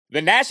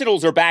The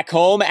Nationals are back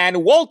home,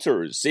 and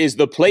Walters is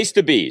the place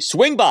to be.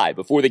 Swing by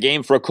before the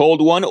game for a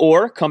cold one,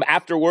 or come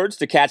afterwards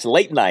to catch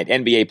late-night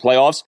NBA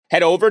playoffs.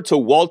 Head over to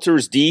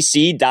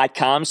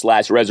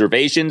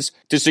waltersdc.com/reservations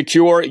to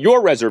secure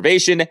your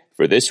reservation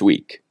for this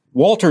week.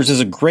 Walters is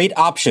a great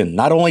option,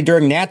 not only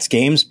during Nats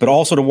games, but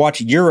also to watch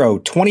Euro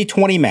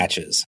 2020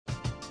 matches.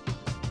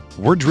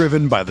 We're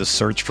driven by the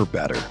search for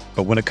better.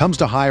 But when it comes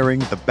to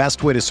hiring, the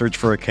best way to search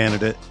for a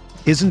candidate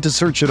isn't to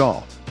search at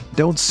all.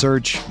 Don't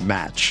search,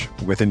 match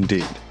with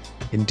Indeed.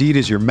 Indeed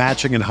is your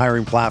matching and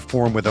hiring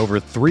platform with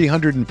over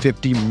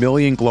 350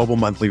 million global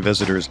monthly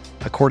visitors,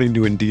 according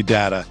to Indeed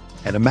data,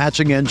 and a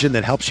matching engine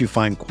that helps you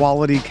find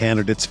quality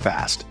candidates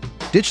fast.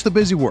 Ditch the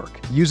busy work.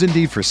 Use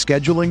Indeed for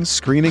scheduling,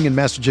 screening, and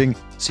messaging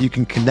so you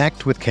can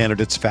connect with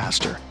candidates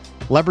faster.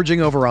 Leveraging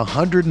over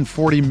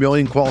 140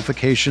 million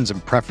qualifications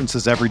and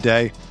preferences every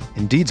day,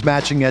 Indeed's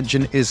matching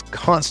engine is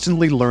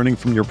constantly learning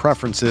from your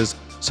preferences,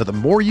 so the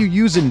more you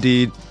use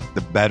Indeed,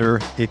 the better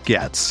it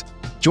gets.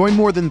 Join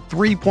more than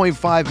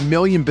 3.5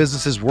 million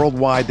businesses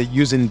worldwide that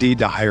use Indeed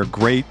to hire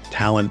great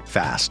talent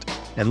fast.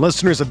 And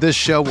listeners of this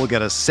show will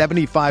get a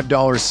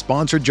 $75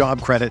 sponsored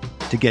job credit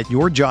to get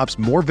your jobs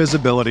more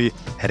visibility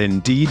at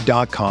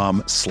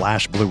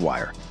Indeed.com/Blue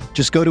Wire.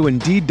 Just go to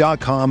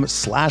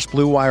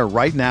Indeed.com/Blue Wire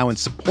right now and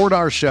support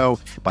our show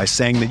by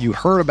saying that you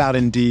heard about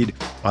Indeed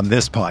on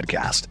this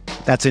podcast.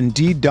 That's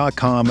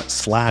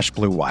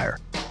Indeed.com/Blue Wire.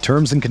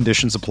 Terms and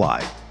conditions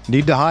apply.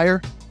 Need to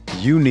hire?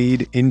 You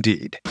need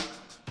Indeed.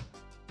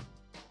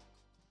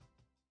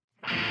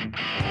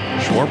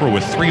 Schwarber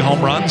with 3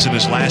 home runs in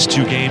his last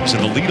 2 games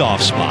in the leadoff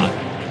spot.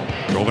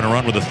 Drove in a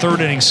run with a third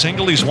inning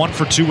single. He's 1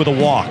 for 2 with a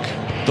walk.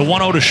 The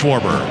 1-0 to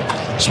Schwarber.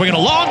 Swinging a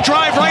long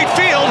drive right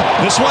field.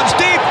 This one's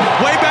deep,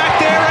 way back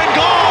there and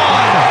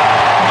gone.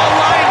 A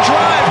line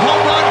drive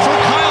home run for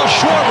Kyle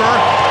Schwarber.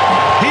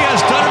 He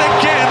has done it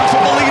again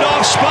from the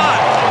leadoff spot.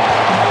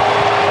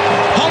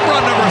 Home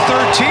run number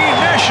 13.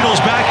 Nationals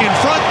back in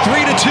front,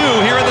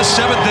 3-2 here in the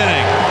 7th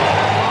inning.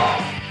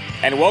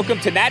 And welcome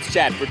to Nats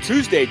Chat for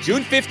Tuesday,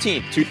 June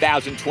 15th,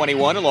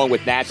 2021, along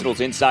with Nationals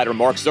insider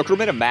Mark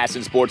Zuckerman of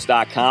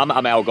MASNsports.com.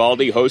 I'm Al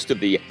Galdi, host of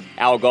the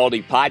Al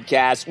Galdi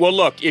podcast. Well,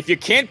 look, if you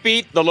can't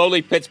beat the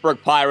lowly Pittsburgh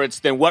Pirates,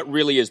 then what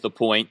really is the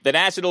point? The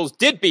Nationals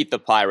did beat the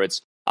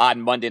Pirates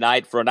on Monday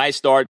night for a nice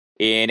start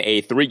in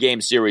a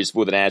 3-game series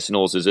for the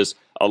Nationals as this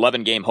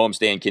 11-game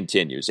homestand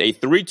continues. A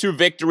 3-2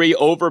 victory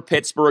over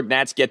Pittsburgh.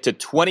 Nats get to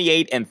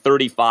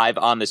 28-35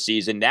 on the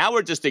season. Now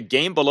we're just a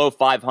game below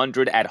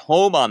 500 at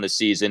home on the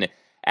season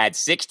at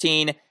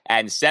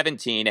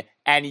 16-17.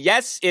 And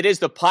yes, it is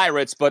the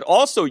Pirates, but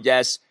also,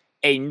 yes,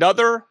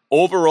 another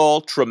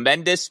overall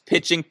tremendous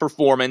pitching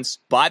performance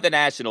by the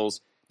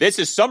Nationals. This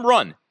is some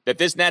run that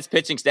this Nats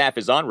pitching staff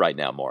is on right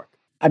now, Mark.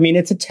 I mean,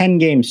 it's a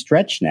 10-game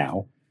stretch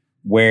now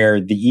where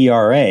the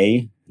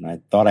ERA, and I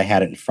thought I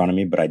had it in front of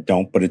me, but I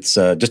don't, but it's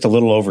just a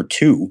little over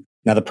 2.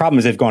 Now, the problem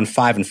is they've gone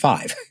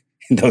 5-5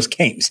 in those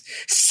games.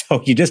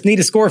 So you just need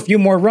to score a few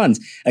more runs.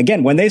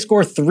 Again, when they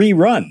score 3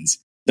 runs,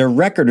 their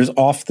record is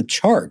off the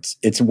charts.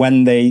 It's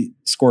when they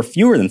score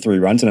fewer than 3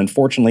 runs, and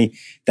unfortunately,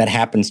 that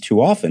happens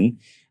too often,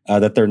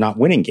 that they're not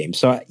winning games.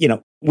 So,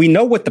 we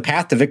know what the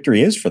path to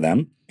victory is for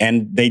them,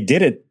 and they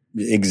did it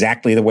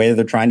exactly the way that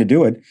they're trying to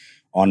do it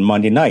on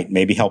Monday night,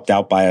 maybe helped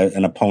out by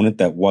an opponent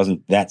that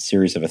wasn't that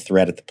serious of a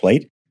threat at the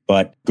plate.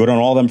 But good on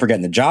all of them for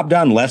getting the job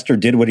done. Lester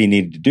did what he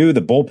needed to do.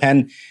 The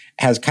bullpen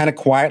has kind of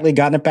quietly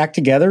gotten it back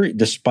together,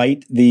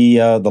 despite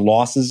the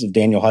losses of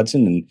Daniel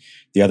Hudson and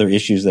the other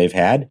issues they've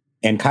had.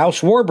 And Kyle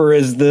Schwarber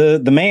is the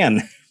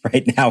man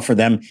right now for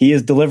them. He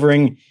is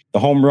delivering the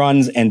home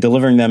runs and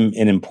delivering them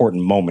in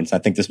important moments. I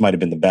think this might have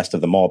been the best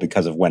of them all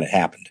because of when it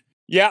happened.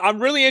 Yeah, I'm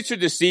really interested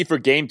to see for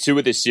game 2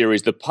 of this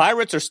series. The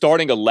Pirates are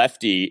starting a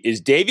lefty.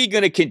 Is Davey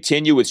going to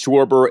continue with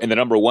Schwarber in the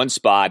number 1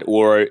 spot,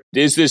 or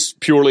is this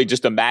purely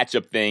just a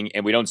matchup thing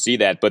and we don't see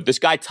that? But this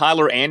guy,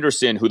 Tyler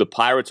Anderson, who the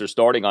Pirates are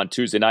starting on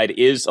Tuesday night,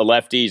 is a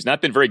lefty. He's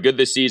not been very good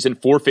this season,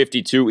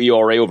 4.52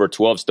 ERA over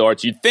 12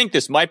 starts. You'd think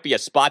this might be a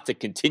spot to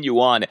continue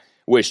on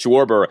with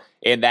Schwarber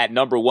in that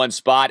number 1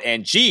 spot.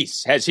 And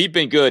geez, has he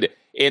been good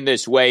in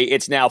this way.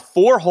 It's now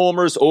 4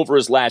 homers over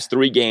his last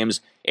 3 games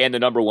in the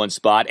number 1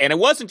 spot. And it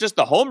wasn't just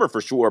the homer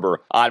for Schwarber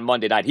on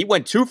Monday night. He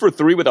went 2 for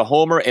 3 with a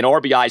homer, an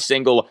RBI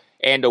single,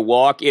 and a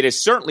walk. It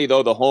is certainly,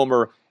 though, the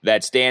homer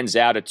that stands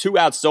out. A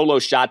 2-out solo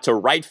shot to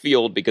right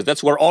field, because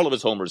that's where all of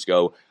his homers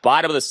go.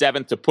 Bottom of the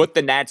 7th to put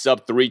the Nats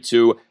up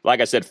 3-2. Like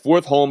I said,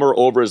 4th homer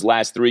over his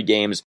last 3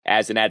 games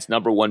as the Nats'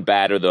 number 1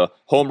 batter. The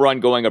home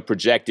run going a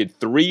projected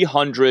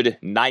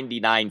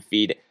 399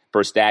 feet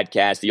per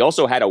StatCast. He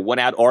also had a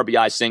 1-out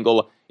RBI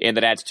single in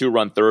the Nats'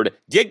 2-run third.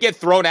 Did get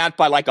thrown out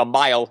by like a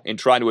mile in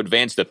trying to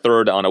advance to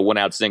third on a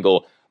 1-out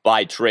single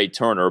by Trey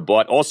Turner,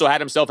 but also had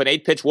himself an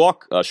 8-pitch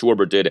walk,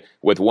 Schwarber did,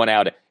 with 1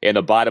 out in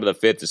the bottom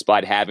of the 5th,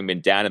 despite having been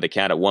down in the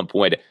count at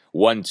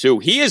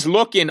 1.12. He is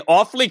looking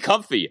awfully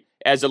comfy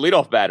as a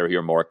leadoff batter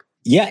here, Mark.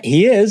 Yeah,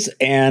 he is,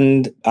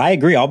 and I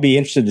agree. I'll be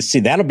interested to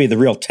see. That'll be the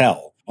real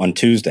tell on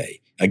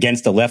Tuesday.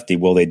 Against the lefty,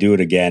 will they do it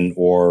again,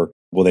 or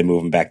will they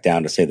move him back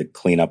down to, say, the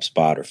cleanup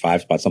spot or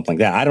 5 spot, something like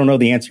that? I don't know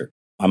the answer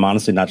I'm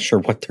honestly not sure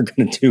what they're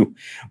going to do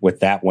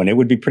with that one. It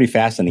would be pretty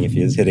fascinating if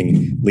he is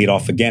hitting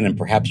leadoff again, and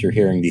perhaps you're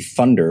hearing the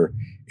thunder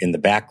in the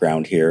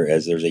background here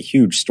as there's a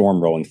huge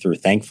storm rolling through.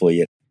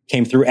 Thankfully, it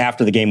came through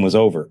after the game was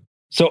over.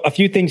 So a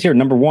few things here.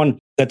 Number one,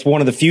 that's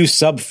one of the few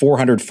sub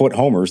 400-foot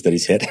homers that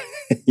he's hit.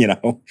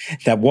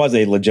 That was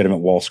a legitimate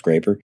wall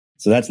scraper.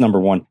 So that's number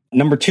one.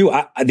 Number two,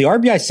 the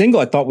RBI single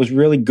I thought was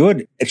really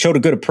good. It showed a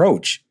good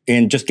approach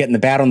in just getting the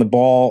bat on the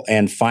ball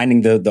and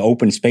finding the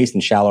open space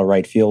in shallow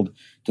right field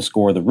to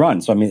score the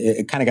run. So, I mean,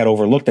 it kind of got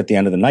overlooked at the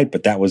end of the night,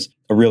 but that was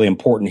a really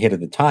important hit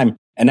at the time.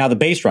 And now the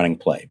base running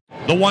play.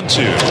 The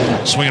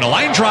 1-2. Swinging a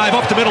line drive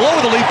up the middle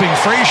over the leaping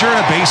Frazier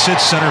and a base hit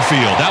center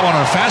field. That one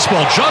on a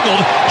fastball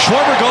juggled.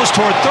 Schwarber goes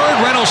toward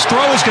third. Reynolds'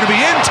 throw is going to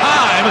be in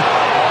time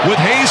with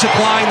Hayes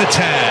applying the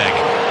tag.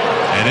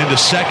 And into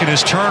second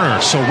is Turner.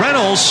 So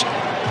Reynolds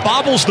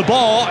bobbles the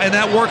ball, and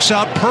that works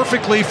out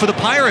perfectly for the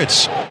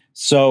Pirates.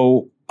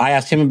 So I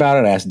asked him about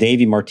it. I asked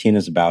Davey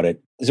Martinez about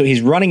it. So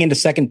he's running into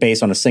second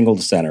base on a single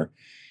to center,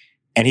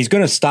 and he's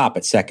going to stop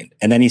at second.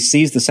 And then he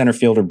sees the center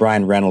fielder,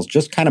 Brian Reynolds,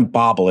 just kind of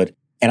bobble it.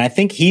 And I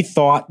think he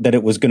thought that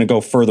it was going to go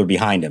further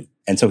behind him.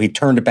 And so he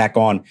turned it back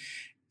on.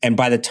 And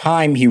by the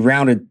time he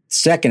rounded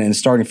second and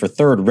starting for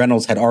third,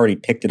 Reynolds had already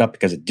picked it up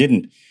because it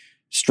didn't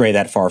stray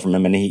that far from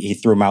him. And he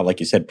threw him out, like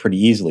you said, pretty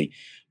easily.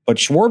 But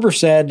Schwarber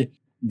said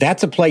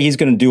that's a play he's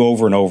going to do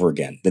over and over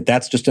again,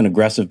 that's just an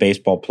aggressive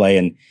baseball play.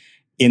 And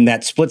in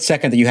that split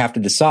second that you have to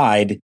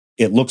decide,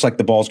 it looks like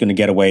the ball's going to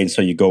get away, and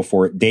so you go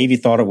for it. Davey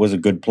thought it was a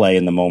good play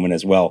in the moment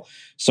as well.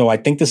 So I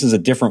think this is a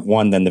different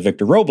one than the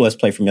Victor Robles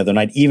play from the other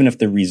night, even if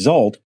the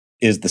result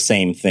is the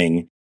same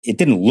thing. It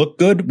didn't look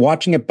good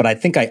watching it, but I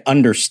think I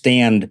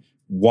understand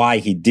why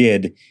he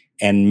did,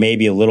 and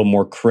maybe a little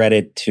more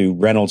credit to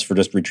Reynolds for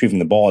just retrieving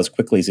the ball as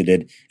quickly as he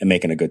did and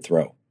making a good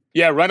throw.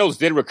 Yeah, Reynolds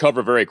did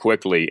recover very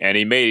quickly, and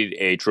he made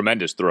a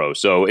tremendous throw.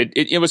 So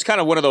it was kind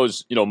of one of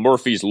those,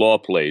 Murphy's Law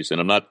plays, and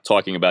I'm not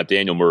talking about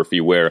Daniel Murphy,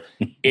 where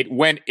it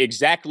went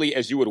exactly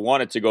as you would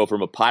want it to go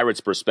from a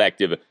Pirates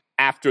perspective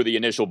after the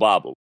initial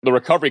bobble. The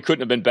recovery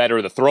couldn't have been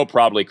better. The throw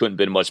probably couldn't have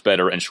been much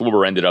better, and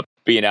Schwarber ended up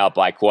being out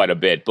by quite a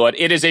bit. But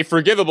it is a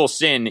forgivable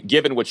sin,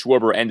 given what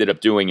Schwarber ended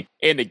up doing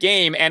in the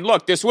game. And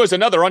look, this was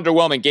another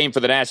underwhelming game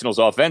for the Nationals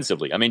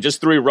offensively. I mean, just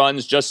 3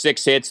 runs, just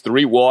 6 hits,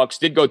 3 walks,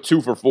 did go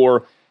 2 for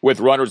 4 with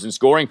runners in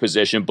scoring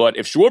position. But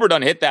if Schwarber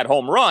doesn't hit that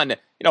home run,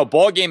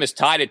 ball game is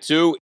tied at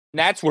 2.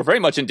 Nats were very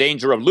much in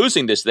danger of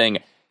losing this thing.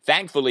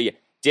 Thankfully,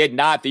 did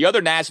not. The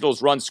other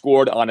Nationals run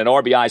scored on an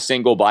RBI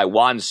single by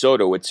Juan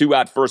Soto, a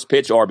 2-out first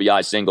pitch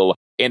RBI single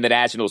in the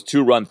Nationals'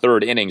 2-run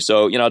third inning.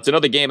 So, it's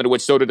another game in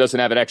which Soto doesn't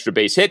have an extra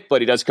base hit,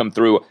 but he does come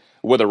through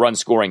with a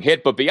run-scoring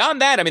hit. But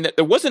beyond that, I mean,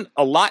 there wasn't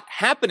a lot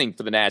happening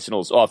for the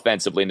Nationals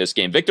offensively in this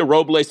game. Victor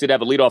Robles did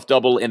have a leadoff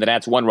double in the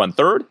Nats' 1-run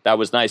third. That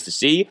was nice to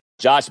see.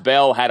 Josh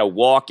Bell had a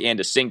walk and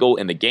a single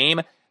in the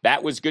game.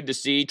 That was good to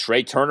see.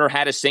 Trey Turner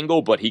had a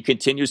single, but he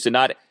continues to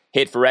not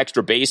hit for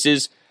extra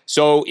bases.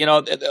 So,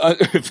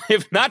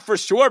 if not for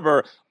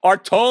Schwarber, our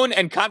tone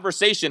and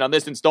conversation on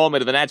this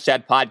installment of the Nats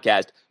Chat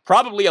podcast,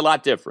 probably a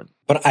lot different.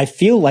 But I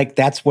feel like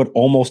that's what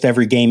almost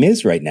every game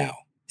is right now.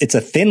 It's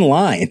a thin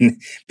line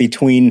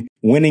between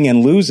winning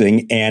and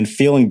losing and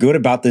feeling good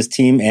about this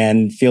team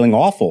and feeling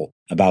awful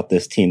about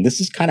this team.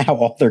 This is kind of how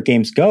all their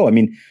games go. I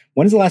mean,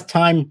 when is the last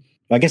time?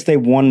 I guess they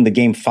won the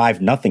game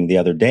 5-0 the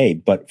other day,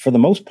 but for the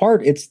most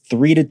part, it's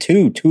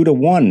 3-2,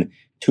 2-1,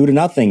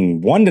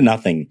 2-0,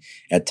 1-0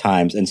 at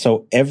times. And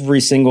so every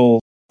single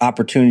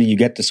opportunity you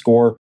get to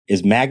score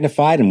is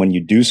magnified. And when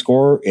you do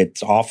score,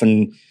 it's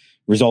often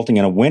resulting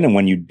in a win. And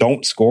when you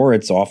don't score,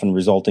 it's often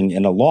resulting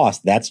in a loss.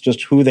 That's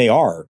just who they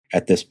are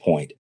at this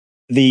point.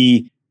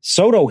 The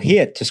Soto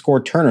hit to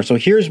score Turner. So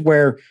here's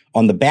where,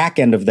 on the back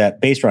end of that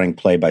base running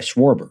play by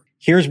Schwarber,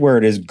 here's where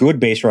it is good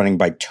base running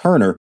by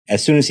Turner.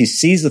 As soon as he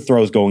sees the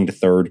throws going to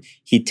third,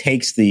 he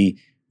takes the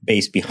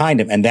base behind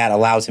him, and that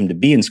allows him to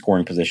be in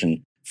scoring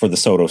position for the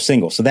Soto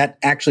single. So that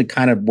actually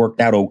kind of worked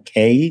out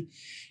okay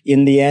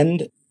in the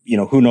end.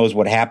 Who knows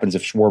what happens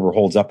if Schwarber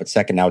holds up at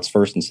second. Now it's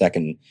first and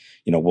second.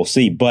 We'll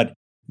see. But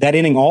that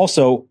inning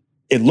also,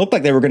 it looked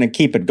like they were going to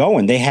keep it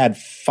going. They had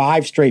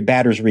 5 straight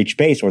batters reach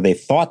base, or they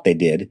thought they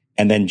did.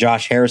 And then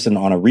Josh Harrison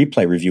on a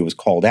replay review was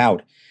called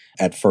out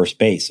at first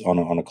base on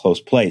a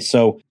close play.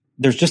 So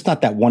there's just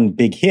not that one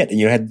big hit. And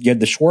you had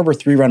the Schwarber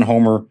 3-run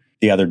homer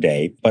the other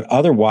day, but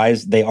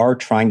otherwise they are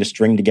trying to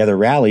string together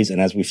rallies.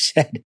 And as we've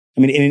said,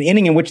 I mean, in an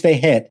inning in which they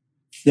had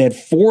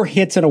 4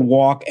 hits and a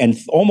walk and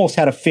almost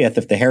had a 5th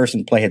if the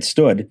Harrison play had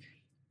stood,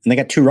 and they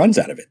got 2 runs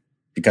out of it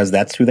because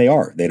that's who they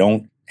are. They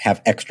don't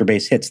have extra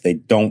base hits. They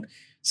don't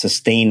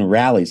sustain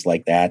rallies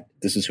like that.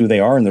 This is who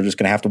they are, and they're just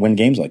going to have to win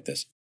games like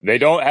this. They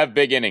don't have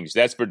big innings.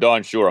 That's for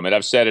darn sure. I mean,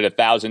 I've said it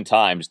 1,000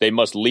 times. They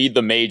must lead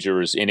the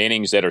majors in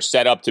innings that are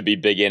set up to be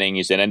big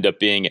innings and end up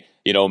being,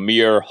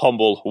 mere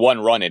humble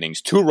 1-run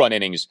innings, 2-run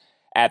innings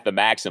at the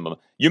maximum.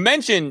 You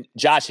mentioned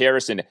Josh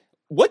Harrison.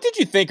 What did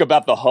you think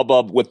about the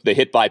hubbub with the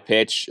hit by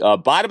pitch?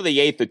 Bottom of the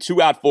 8th, the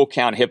 2-out full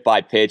count hit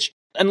by pitch.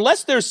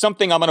 unless there's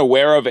something I'm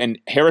unaware of and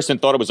Harrison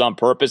thought it was on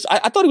purpose,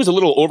 I thought he was a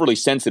little overly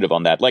sensitive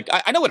on that. Like,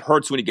 I know it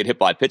hurts when you get hit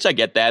by a pitch. I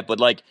get that. But,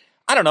 like,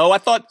 I don't know. I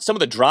thought some of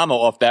the drama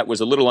off that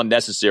was a little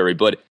unnecessary.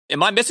 But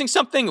am I missing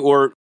something,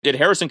 or did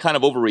Harrison kind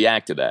of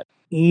overreact to that?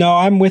 No,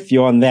 I'm with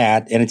you on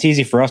that. And it's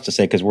easy for us to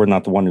say because we're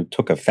not the one who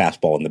took a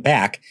fastball in the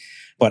back.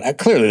 But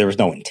clearly there was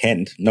no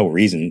intent, no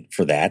reason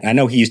for that. I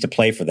know he used to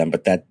play for them,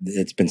 but that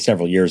it's been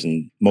several years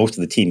and most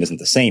of the team isn't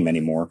the same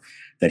anymore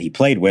that he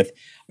played with.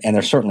 And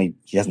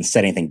he hasn't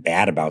said anything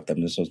bad about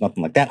them. So there's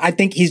nothing like that. I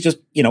think he's just,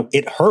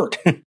 it hurt.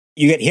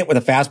 You get hit with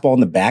a fastball in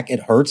the back,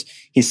 it hurts.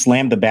 He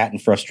slammed the bat in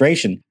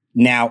frustration.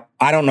 Now,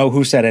 I don't know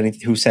who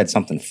said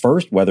something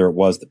first, whether it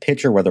was the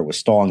pitcher, whether it was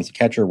Stallings, the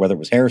catcher, whether it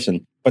was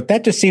Harrison. But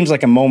that just seems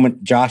like a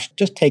moment, Josh,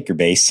 just take your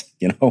base.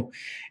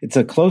 It's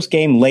a close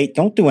game late.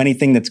 Don't do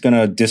anything that's going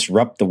to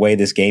disrupt the way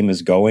this game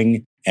is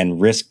going and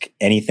risk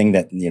anything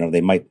that,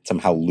 they might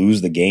somehow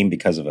lose the game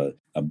because of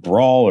a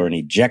brawl or an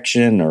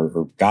ejection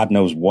or God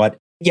knows what.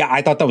 Yeah,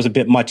 I thought that was a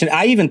bit much. And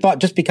I even thought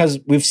just because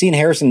we've seen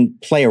Harrison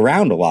play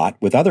around a lot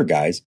with other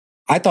guys,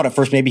 I thought at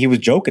first maybe he was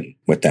joking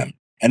with them.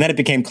 And then it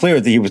became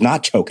clear that he was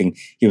not joking.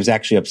 He was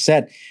actually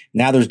upset.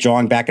 Now there's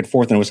jawing back and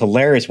forth. And it was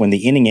hilarious when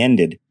the inning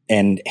ended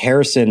and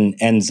Harrison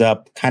ends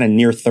up kind of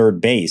near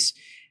third base.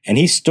 And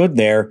he stood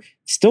there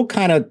still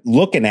kind of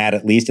looking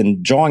at least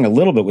and jawing a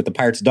little bit with the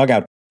Pirates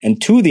dugout.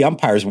 And two of the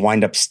umpires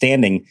wind up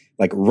standing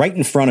like right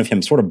in front of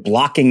him, sort of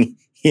blocking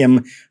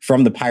him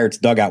from the Pirates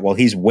dugout while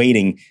he's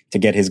waiting to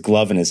get his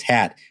glove and his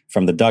hat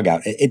from the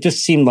dugout. It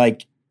just seemed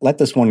like, let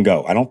this one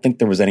go. I don't think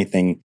there was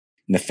anything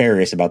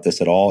nefarious about this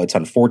at all. It's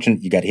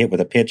unfortunate you got hit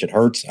with a pitch. It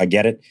hurts. I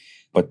get it.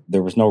 But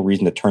there was no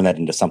reason to turn that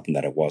into something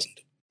that it wasn't.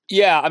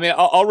 Yeah, I mean,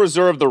 I'll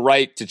reserve the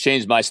right to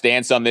change my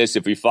stance on this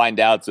if we find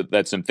out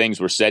that some things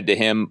were said to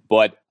him.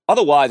 But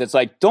otherwise, it's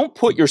like, don't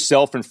put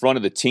yourself in front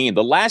of the team.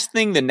 The last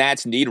thing the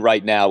Nats need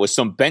right now is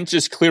some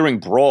benches clearing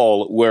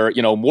brawl where,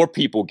 more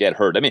people get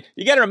hurt. I mean,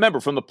 you got to remember,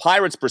 from the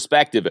Pirates'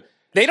 perspective,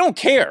 they don't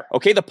care,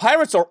 okay? The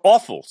Pirates are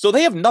awful, so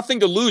they have nothing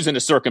to lose in a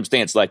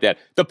circumstance like that.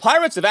 The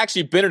Pirates have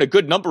actually been in a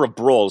good number of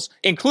brawls,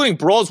 including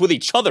brawls with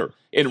each other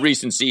in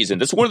recent seasons.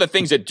 That's one of the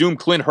things that doomed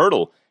Clint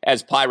Hurdle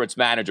as Pirates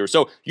manager.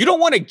 So you don't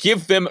want to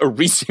give them a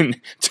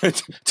reason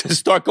to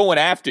start going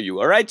after you,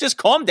 all right? Just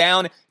calm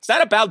down. It's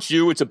not about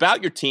you. It's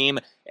about your team,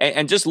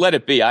 and just let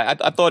it be. I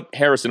thought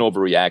Harrison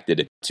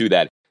overreacted to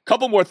that.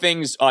 Couple more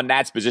things on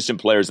Nats position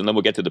players, and then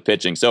we'll get to the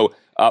pitching. So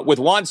with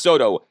Juan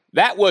Soto,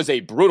 that was a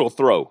brutal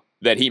throw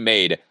that he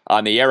made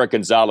on the Eric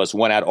Gonzalez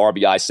one-out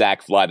RBI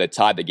sac fly that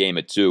tied the game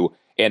at 2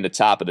 in the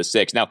top of the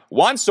 6th. Now,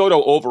 Juan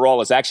Soto overall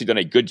has actually done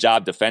a good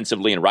job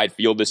defensively in right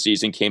field this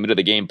season, came into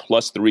the game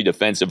 +3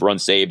 defensive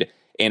runs saved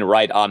in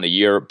right on the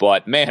year.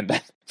 But, man,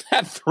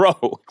 that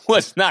throw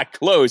was not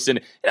close, and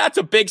that's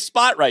a big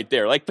spot right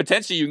there. Like,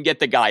 potentially you can get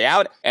the guy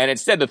out, and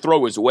instead the throw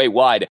was way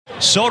wide.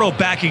 Soto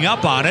backing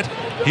up on it.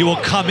 He will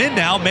come in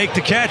now, make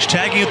the catch,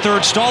 tagging at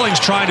third. Stallings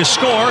trying to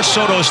score.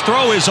 Soto's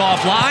throw is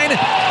offline,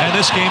 and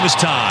this game is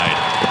tied.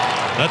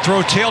 That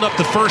throw tailed up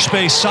the first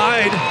base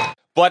side.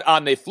 But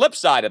on the flip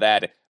side of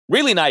that,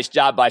 really nice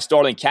job by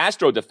Starlin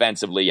Castro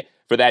defensively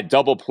for that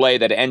double play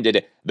that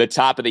ended the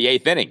top of the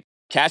 8th inning.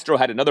 Castro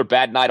had another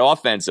bad night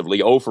offensively,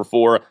 0 for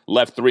 4,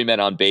 left 3 men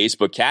on base.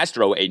 But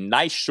Castro, a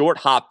nice short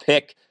hop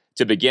pick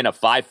to begin a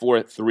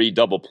 5-4-3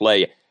 double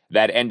play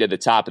that ended the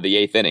top of the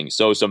 8th inning.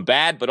 So some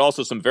bad, but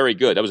also some very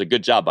good. That was a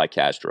good job by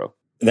Castro.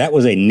 That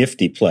was a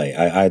nifty play.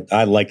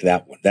 I liked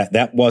that one.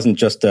 That wasn't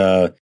just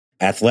a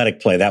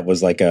athletic play. That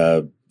was like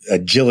a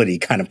agility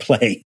kind of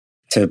play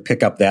to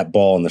pick up that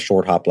ball in the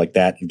short hop like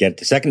that and get it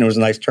to second. It was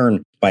a nice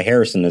turn by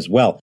Harrison as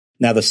well.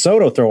 Now, the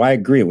Soto throw, I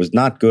agree, it was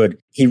not good.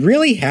 He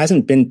really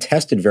hasn't been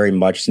tested very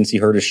much since he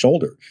hurt his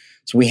shoulder.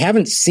 So we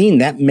haven't seen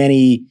that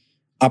many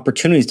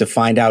opportunities to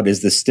find out,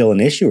 is this still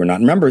an issue or not?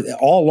 Remember,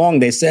 all along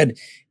they said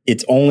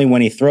it's only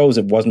when he throws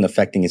it wasn't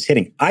affecting his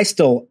hitting. I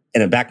still,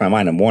 in the back of my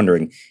mind, I'm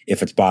wondering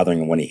if it's bothering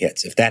him when he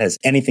hits, if that has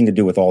anything to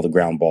do with all the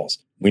ground balls.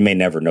 We may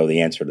never know the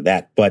answer to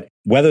that. But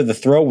whether the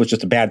throw was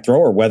just a bad throw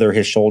or whether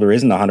his shoulder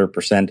isn't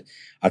 100%,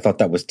 I thought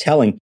that was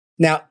telling.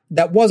 Now,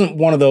 that wasn't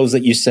one of those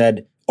that you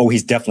said, oh,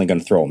 he's definitely going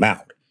to throw him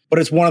out. But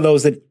it's one of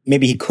those that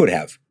maybe he could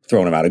have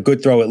thrown him out. A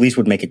good throw at least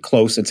would make it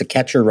close. It's a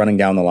catcher running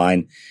down the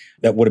line.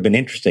 That would have been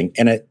interesting.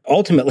 And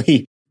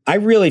ultimately, I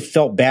really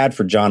felt bad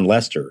for John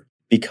Lester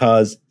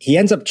because he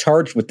ends up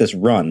charged with this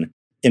run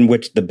in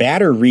which the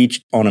batter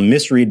reached on a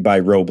misread by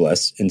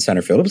Robles in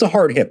center field. It was a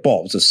hard hit ball.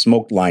 It was a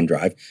smoked line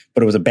drive,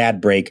 but it was a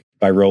bad break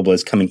by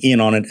Robles coming in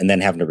on it and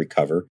then having to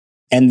recover.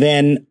 And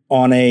then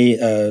on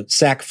a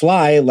sac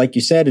fly, like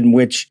you said, in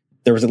which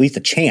there was at least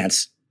a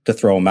chance to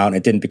throw him out, and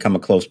it didn't become a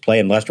close play,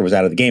 and Lester was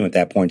out of the game at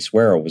that point.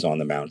 Schwarber was on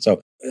the mound. So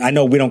I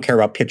know we don't care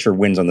about pitcher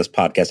wins on this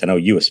podcast. I know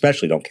you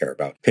especially don't care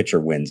about pitcher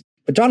wins.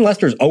 But John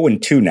Lester's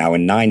 0-2 now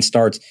in 9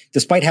 starts,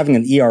 despite having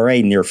an ERA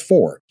near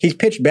 4. He's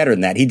pitched better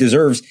than that. He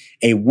deserves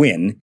a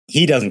win.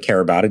 He doesn't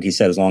care about it. He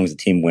said as long as the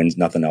team wins,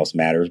 nothing else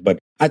matters. But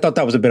I thought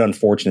that was a bit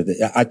unfortunate.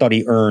 I thought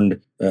he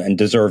earned and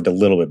deserved a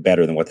little bit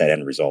better than what that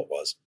end result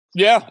was.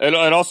 Yeah,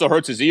 it also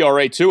hurts his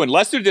ERA too. And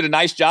Lester did a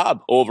nice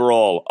job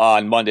overall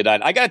on Monday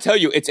night. I got to tell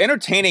you, it's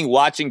entertaining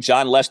watching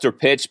John Lester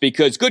pitch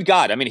because, good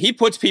God, I mean, he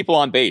puts people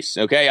on base,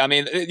 okay? I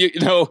mean,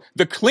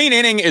 the clean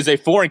inning is a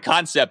foreign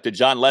concept to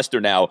John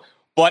Lester now,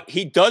 but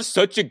he does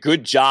such a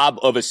good job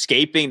of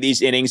escaping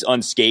these innings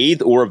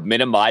unscathed or of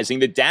minimizing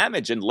the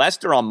damage. And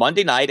Lester on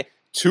Monday night,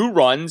 2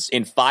 runs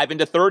in 5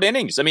 1/3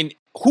 innings. I mean,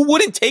 who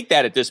wouldn't take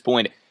that at this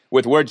point?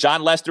 With where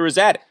John Lester is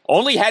at.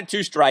 Only had 2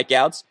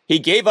 strikeouts. He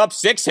gave up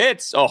 6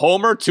 hits, a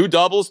homer, 2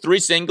 doubles, 3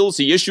 singles.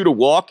 He issued a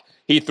walk.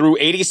 He threw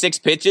 86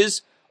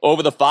 pitches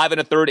over the 5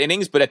 1/3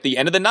 innings. But at the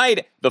end of the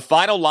night, the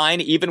final line,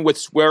 even with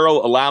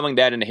Schwarber allowing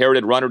that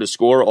inherited runner to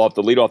score off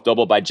the leadoff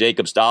double by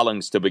Jacob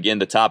Stallings to begin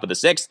the top of the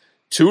 6th,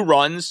 2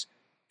 runs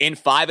in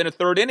 5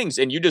 1/3 innings.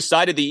 And you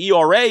decided the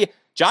ERA,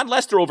 John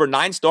Lester over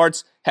 9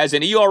 starts has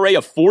an ERA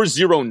of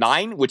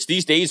 4.09, which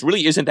these days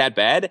really isn't that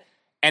bad.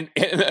 And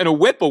a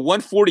whip of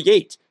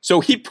 148.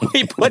 So he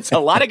puts a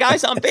lot of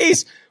guys on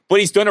base, but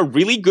he's done a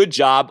really good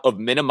job of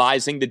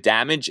minimizing the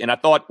damage. And I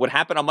thought what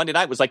happened on Monday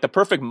night was like the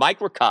perfect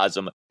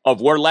microcosm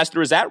of where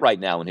Lester is at right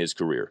now in his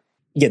career.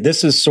 Yeah,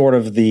 this is sort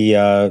of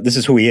this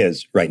is who he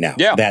is right now.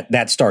 Yeah.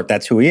 That start,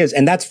 that's who he is.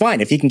 And that's fine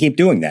if he can keep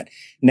doing that.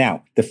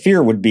 Now, the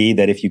fear would be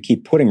that if you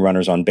keep putting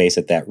runners on base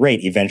at that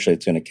rate, eventually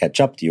it's going to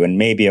catch up to you. And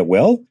maybe it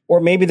will,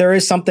 or maybe there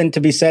is something to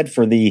be said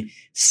for the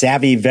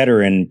savvy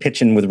veteran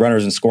pitching with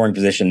runners in scoring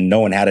position,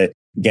 knowing how to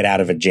get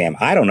out of a jam.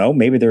 I don't know.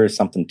 Maybe there is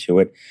something to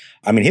it.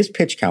 I mean, his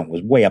pitch count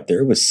was way up there.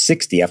 It was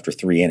 60 after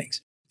 3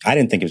 innings. I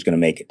didn't think he was going to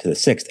make it to the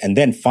 6th. And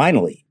then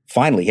finally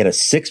hit a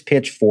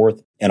 6-pitch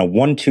 4th and a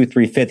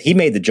 1-2-3 5th. He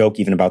made the joke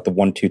even about the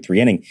 1-2-3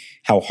 inning,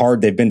 how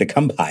hard they've been to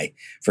come by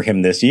for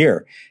him this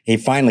year. He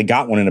finally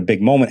got one in a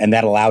big moment, and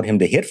that allowed him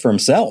to hit for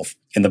himself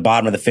in the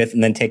bottom of the 5th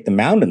and then take the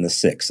mound in the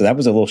 6th. So that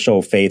was a little show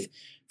of faith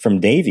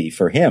from Davey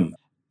for him.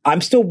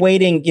 I'm still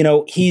waiting.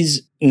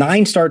 He's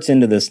 9 starts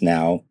into this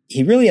now.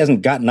 He really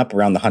hasn't gotten up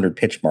around the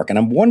 100-pitch mark. And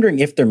I'm wondering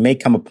if there may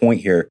come a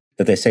point here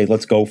that they say,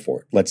 let's go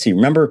for it. Let's see.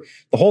 Remember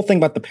the whole thing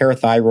about the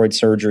parathyroid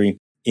surgery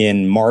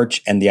in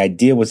March, and the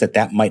idea was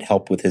that might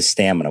help with his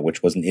stamina,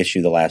 which was an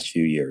issue the last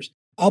few years.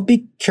 I'll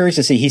be curious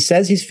to see. He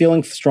says he's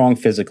feeling strong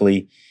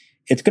physically.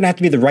 It's going to have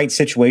to be the right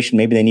situation.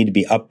 Maybe they need to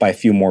be up by a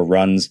few more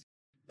runs.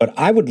 But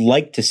I would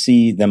like to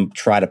see them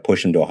try to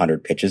push him to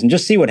 100 pitches and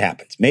just see what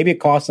happens. Maybe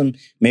it costs him.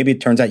 Maybe it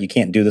turns out you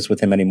can't do this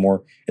with him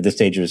anymore at this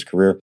stage of his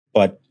career.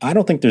 But I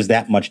don't think there's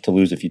that much to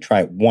lose if you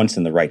try it once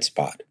in the right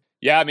spot.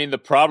 Yeah, I mean, the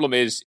problem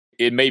is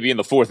it may be in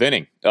the 4th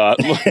inning.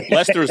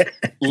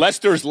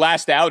 Lester's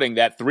last outing,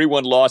 that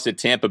 3-1 loss at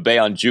Tampa Bay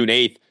on June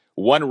 8th,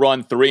 1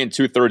 run, 3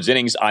 2/3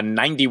 innings on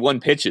 91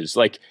 pitches.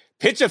 Like,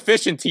 pitch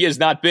efficient he has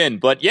not been.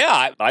 But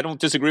yeah, I don't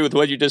disagree with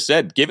what you just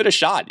said. Give it a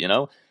shot,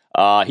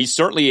 He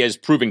certainly has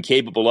proven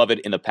capable of it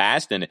in the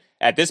past. And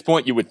at this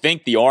point, you would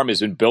think the arm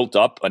has been built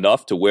up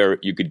enough to where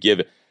you could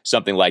give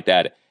something like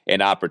that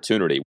an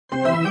opportunity.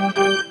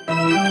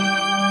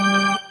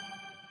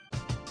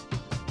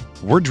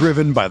 We're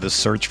driven by the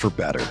search for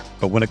better.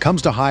 But when it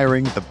comes to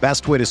hiring, the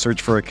best way to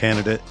search for a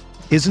candidate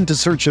isn't to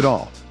search at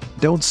all.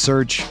 Don't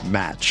search,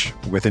 match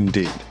with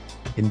Indeed.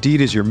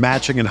 Indeed is your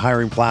matching and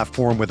hiring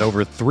platform with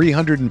over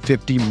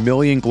 350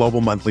 million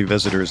global monthly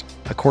visitors,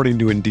 according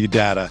to Indeed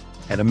data,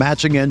 and a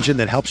matching engine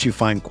that helps you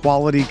find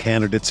quality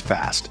candidates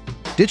fast.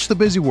 Ditch the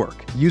busy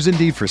work. Use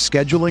Indeed for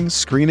scheduling,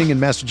 screening,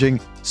 and messaging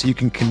so you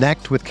can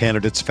connect with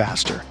candidates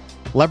faster.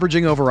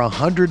 Leveraging over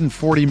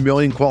 140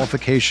 million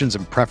qualifications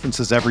and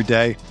preferences every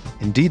day,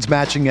 Indeed's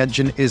matching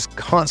engine is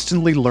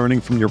constantly learning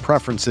from your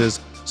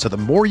preferences, so the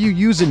more you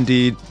use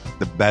Indeed,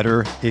 the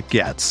better it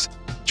gets.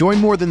 Join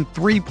more than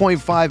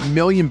 3.5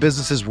 million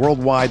businesses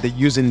worldwide that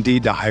use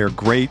Indeed to hire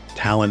great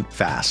talent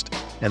fast.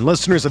 And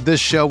listeners of this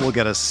show will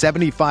get a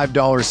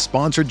 $75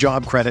 sponsored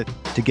job credit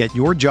to get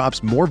your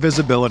jobs more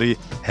visibility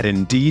at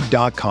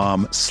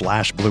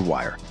Indeed.com/Blue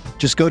Wire.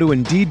 Just go to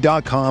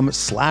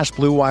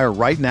Indeed.com/Blue Wire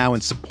right now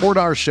and support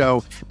our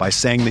show by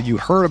saying that you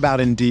heard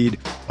about Indeed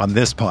on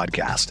this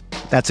podcast.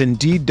 That's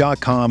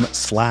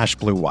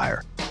Indeed.com/Blue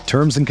Wire.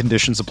 Terms and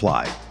conditions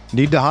apply.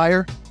 Need to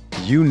hire?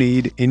 You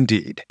need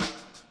Indeed.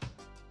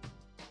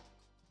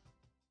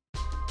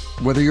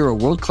 Whether you're a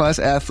world-class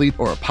athlete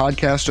or a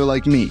podcaster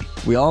like me,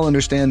 we all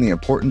understand the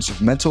importance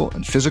of mental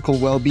and physical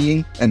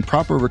well-being and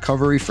proper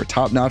recovery for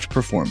top-notch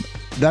performance.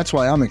 That's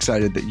why I'm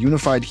excited that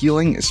Unified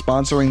Healing is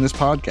sponsoring this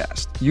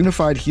podcast.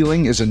 Unified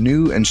Healing is a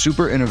new and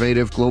super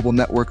innovative global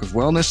network of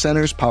wellness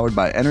centers powered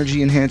by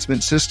Energy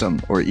Enhancement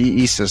System, or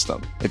EE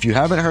System. If you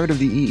haven't heard of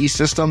the EE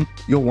System,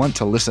 you'll want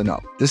to listen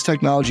up. This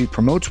technology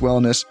promotes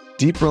wellness,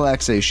 deep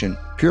relaxation,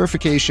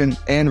 purification,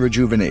 and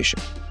rejuvenation.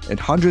 At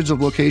hundreds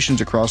of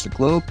locations across the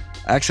globe,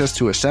 access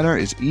to a center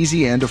is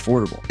easy and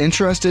affordable.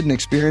 Interested in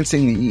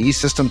experiencing the EE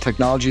System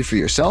technology for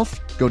yourself?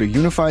 Go to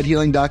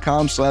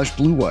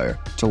unifiedhealing.com/Blue Wire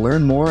to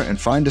learn more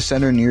and find a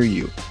center near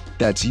you.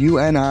 That's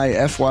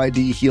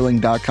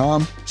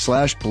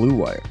unifydhealing.com/Blue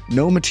Wire.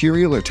 No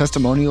material or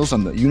testimonials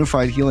on the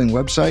Unified Healing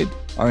website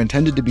are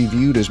intended to be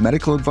viewed as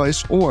medical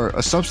advice or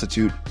a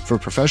substitute for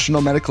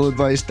professional medical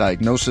advice,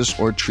 diagnosis,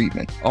 or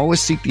treatment.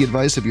 Always seek the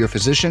advice of your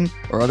physician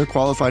or other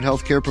qualified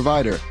healthcare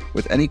provider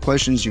with any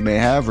questions you may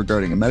have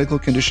regarding a medical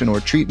condition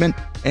or treatment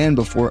and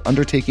before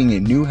undertaking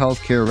a new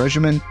healthcare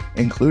regimen,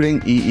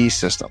 including EE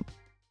system.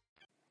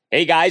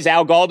 Hey guys,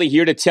 Al Galdi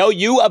here to tell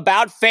you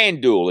about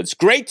FanDuel. It's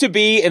great to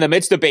be in the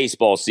midst of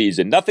baseball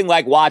season. Nothing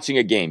like watching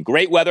a game.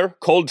 Great weather,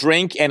 cold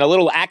drink, and a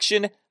little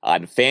action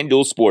on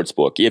FanDuel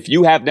Sportsbook. If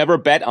you have never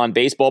bet on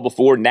baseball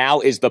before,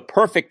 now is the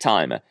perfect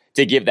time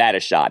to give that a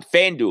shot.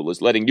 FanDuel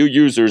is letting new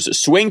users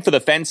swing for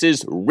the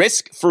fences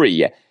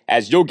risk-free,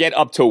 as you'll get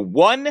up to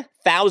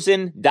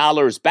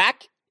 $1,000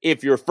 back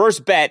if your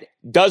first bet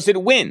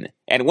doesn't win.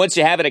 And once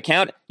you have an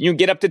account, you can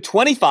get up to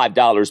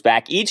 $25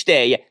 back each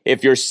day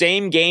if your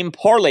same game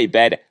parlay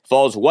bet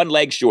falls one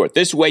leg short.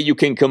 This way you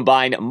can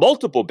combine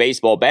multiple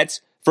baseball bets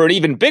for an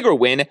even bigger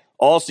win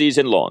all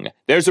season long.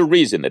 There's a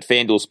reason that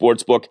FanDuel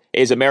Sportsbook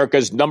is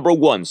America's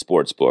 #1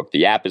 sportsbook.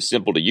 The app is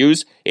simple to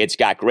use. It's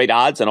got great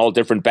odds on all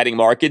different betting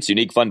markets,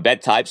 unique fun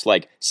bet types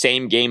like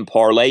same-game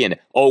parlay and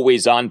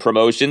always-on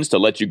promotions to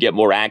let you get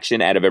more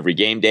action out of every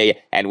game day.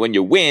 And when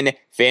you win,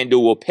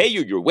 FanDuel will pay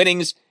you your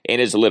winnings in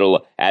as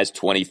little as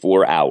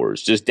 24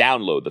 hours. Just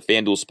download the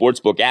FanDuel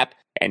Sportsbook app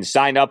and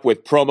sign up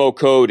with promo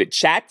code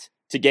CHAT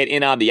to get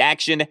in on the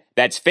action.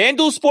 That's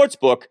FanDuel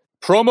Sportsbook.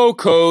 Promo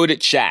code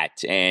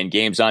CHAT. And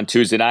games on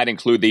Tuesday night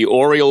include the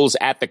Orioles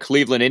at the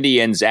Cleveland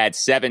Indians at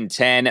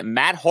 7:10.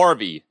 Matt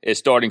Harvey is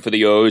starting for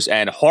the O's,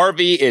 and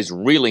Harvey is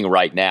reeling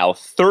right now.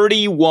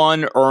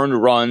 31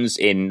 earned runs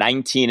in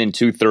 19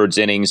 2/3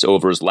 innings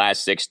over his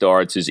last 6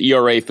 starts. His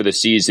ERA for the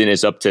season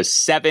is up to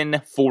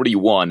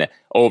 7.41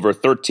 over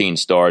 13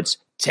 starts.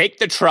 Take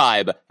the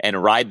Tribe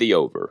and ride the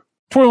over.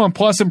 21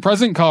 plus and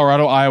present,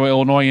 Colorado, Iowa,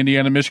 Illinois,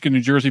 Indiana, Michigan, New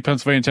Jersey,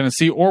 Pennsylvania,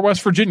 Tennessee, or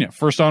West Virginia.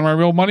 First online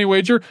real money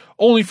wager,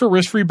 only for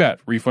risk-free bet.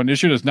 Refund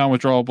issued as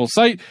non-withdrawable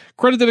site.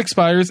 Credit that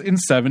expires in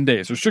 7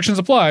 days. Restrictions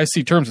apply.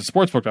 See terms at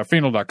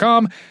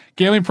sportsbook.fanduel.com.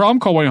 Gambling problem?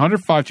 Call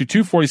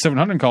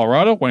 1-800-522-4700 in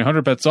Colorado.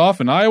 1-800-BETS-OFF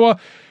in Iowa.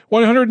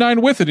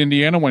 1-800-9-WITH in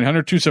Indiana.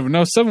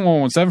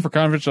 1-800-270-7117 for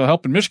confidential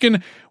help in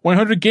Michigan.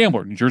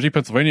 1-800-GAMBLER, New Jersey,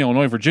 Pennsylvania,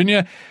 Illinois,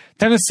 Virginia,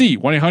 Tennessee.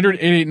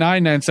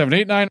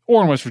 1-800-889-9789.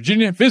 Or in West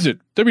Virginia, visit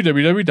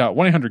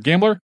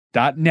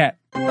www.1800gambler.net.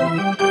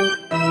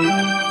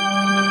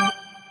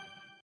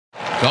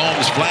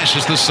 Gomes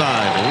flashes the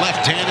side.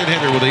 Left-handed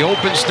hitter with the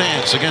open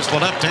stance against the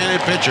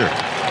left-handed pitcher.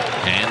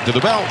 And to the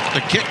belt,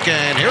 the kick,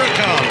 and here it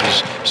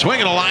comes.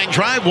 Swinging a line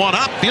drive, one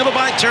up, fielded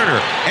by Turner.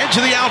 Edge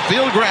of the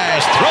outfield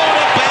grass, thrown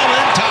up Bell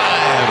in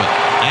time.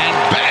 And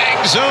bang,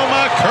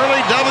 Zuma, Curly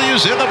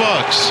W's in the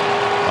books.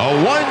 A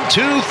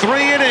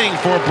 1-2-3 inning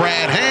for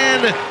Brad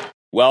Hand.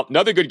 Well,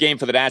 another good game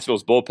for the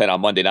Nationals bullpen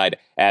on Monday night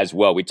as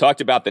well. We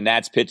talked about the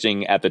Nats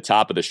pitching at the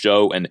top of the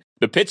show, and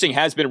the pitching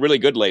has been really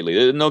good lately.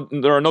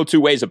 There are no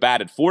two ways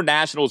about it. 4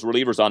 Nationals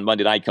relievers on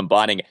Monday night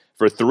combining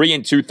for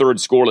 3 2/3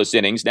 scoreless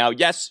innings. Now,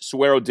 yes,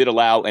 Suero did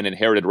allow an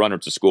inherited runner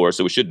to score,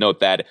 so we should note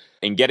that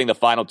in getting the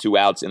final 2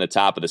 outs in the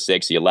top of the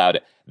 6th, he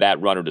allowed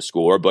that runner to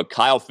score. But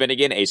Kyle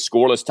Finnegan, a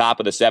scoreless top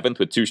of the 7th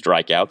with 2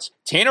 strikeouts.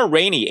 Tanner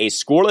Rainey, a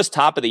scoreless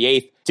top of the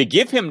 8th, to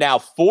give him now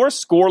 4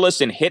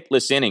 scoreless and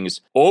hitless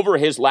innings over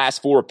his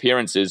last 4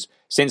 appearances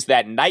since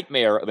that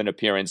nightmare of an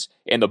appearance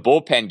in the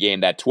bullpen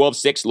game, that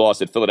 12-6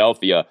 loss at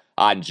Philadelphia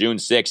on June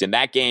 6th. In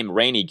that game,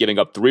 Rainey giving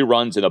up 3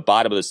 runs in the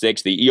bottom of the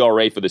 6th, the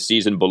ERA for the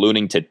season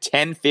ballooning to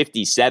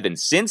 10.57.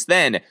 Since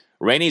then,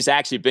 Rainey's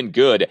actually been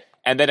good.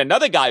 And then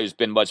another guy who's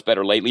been much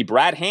better lately,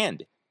 Brad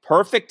Hand.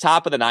 Perfect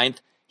top of the 9th.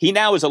 He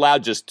now has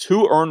allowed just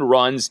 2 earned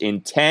runs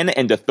in 10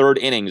 1/3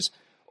 innings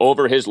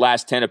over his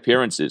last 10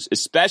 appearances,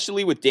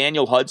 especially with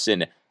Daniel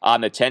Hudson on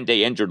the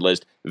 10-day injured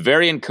list.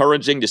 Very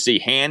encouraging to see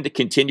Hand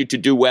continue to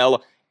do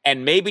well,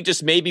 and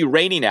maybe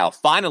Rainey now,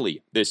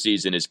 finally, this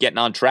season is getting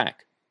on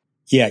track.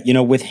 Yeah,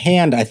 with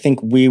Hand, I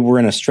think we were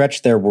in a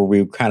stretch there where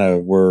we kind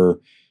of were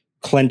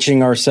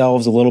clenching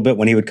ourselves a little bit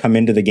when he would come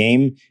into the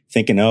game,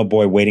 thinking, oh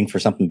boy, waiting for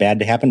something bad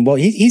to happen. Well,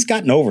 he's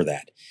gotten over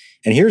that.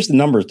 And here's the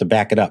numbers to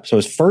back it up. So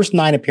his first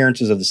 9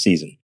 appearances of the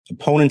season,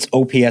 opponent's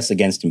OPS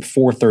against him,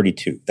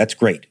 432. That's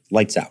great.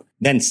 Lights out.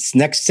 Then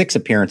next 6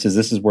 appearances,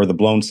 this is where the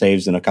blown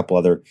saves and a couple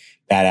other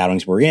bad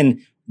outings were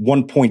in,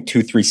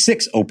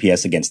 1.236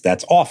 OPS against.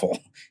 That's awful.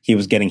 He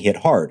was getting hit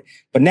hard.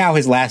 But now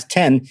his last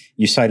 10,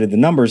 you cited the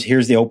numbers.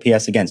 Here's the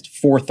OPS against,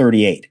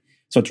 438.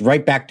 So it's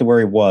right back to where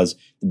he was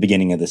the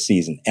beginning of the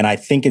season. And I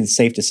think it's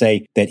safe to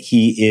say that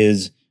he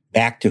is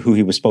back to who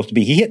he was supposed to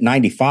be. He hit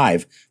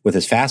 95 with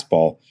his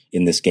fastball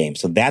in this game.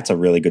 So that's a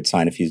really good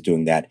sign if he's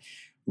doing that.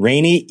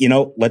 Rainey,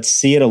 let's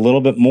see it a little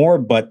bit more,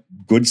 but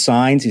good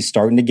signs. He's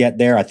starting to get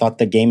there. I thought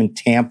the game in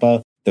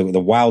Tampa, the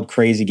wild,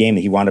 crazy game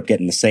that he wound up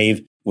getting the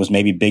save, was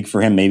maybe big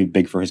for him, maybe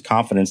big for his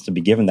confidence to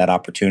be given that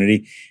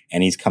opportunity.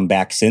 And he's come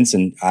back since.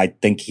 And I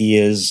think he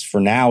is,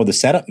 for now, the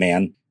setup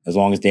man, as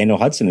long as Daniel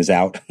Hudson is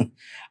out.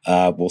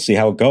 We'll see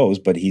how it goes,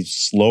 but he's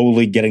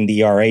slowly getting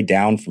the ERA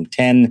down from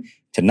 10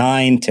 to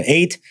 9 to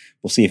 8.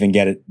 We'll see if we can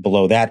get it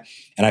below that.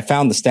 And I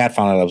found the stat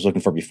file that I was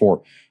looking for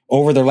before.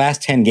 Over their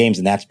last 10 games,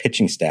 and that's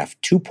pitching staff,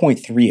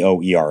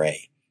 2.30 ERA.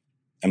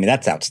 I mean,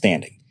 that's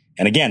outstanding.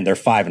 And again, they're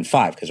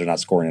 5-5 because they're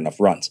not scoring enough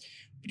runs.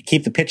 But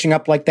keep the pitching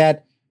up like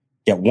that,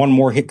 get one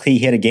more key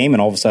hit a game,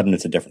 and all of a sudden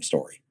it's a different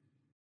story.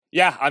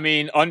 Yeah, I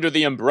mean, under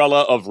the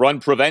umbrella of run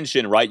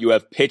prevention, right, you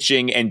have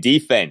pitching and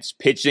defense.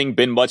 Pitching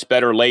been much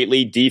better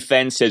lately.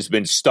 Defense has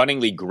been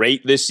stunningly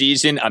great this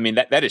season. I mean,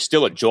 that is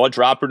still a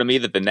jaw-dropper to me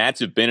that the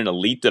Nats have been an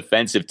elite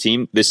defensive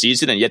team this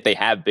season, and yet they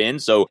have been.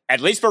 So at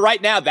least for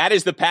right now, that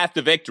is the path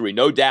to victory,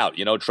 no doubt.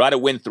 Try to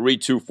win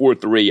 3-2,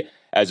 4-3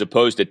 as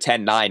opposed to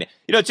 10-9.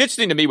 It's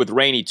interesting to me with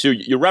Rainey, too.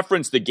 You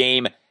referenced the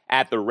game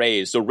at the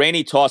Rays. So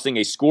Rainey tossing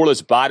a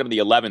scoreless bottom of the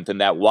 11th in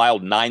that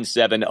wild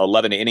 9-7,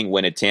 11-inning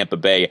win at Tampa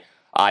Bay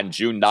on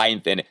June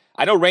 9th. And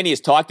I know Rainey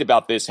has talked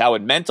about this, how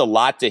it meant a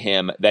lot to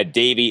him that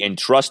Davey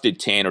entrusted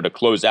Tanner to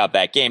close out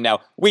that game. Now,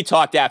 we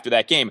talked after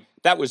that game.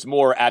 That was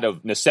more out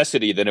of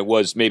necessity than it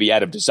was maybe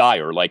out of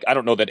desire. Like, I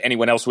don't know that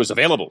anyone else was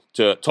available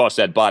to toss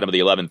that bottom of the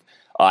 11th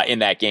in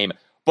that game.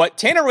 But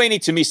Tanner Rainey,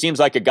 to me, seems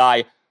like a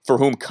guy for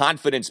whom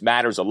confidence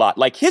matters a lot.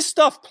 Like, his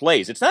stuff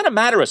plays. It's not a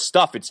matter of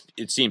stuff,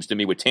 it seems to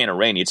me, with Tanner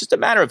Rainey. It's just a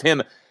matter of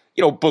him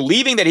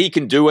believing that he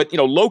can do it,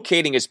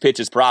 locating his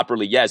pitches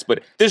properly, yes,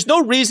 but there's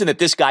no reason that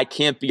this guy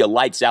can't be a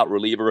lights-out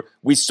reliever.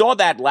 We saw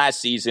that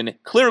last season.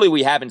 Clearly,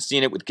 we haven't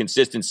seen it with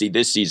consistency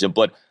this season,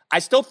 but I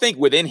still think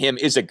within him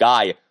is a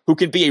guy who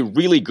can be a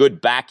really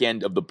good back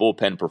end of the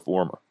bullpen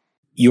performer.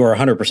 You are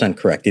 100%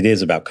 correct. It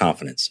is about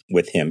confidence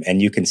with him,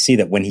 and you can see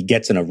that when he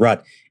gets in a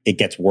rut, it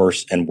gets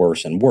worse and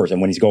worse and worse. And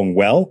when he's going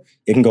well,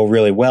 it can go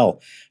really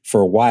well for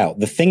a while.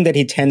 The thing that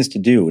he tends to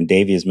do, and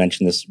Davey has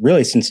mentioned this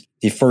really since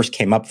he first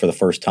came up for the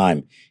first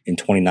time in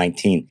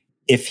 2019,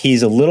 if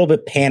he's a little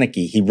bit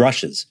panicky, he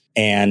rushes,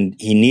 and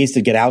he needs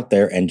to get out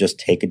there and just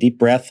take a deep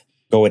breath,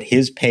 go at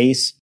his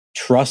pace,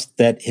 trust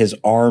that his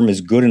arm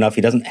is good enough.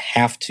 He doesn't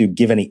have to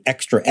give any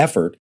extra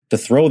effort to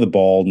throw the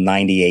ball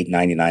 98,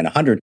 99,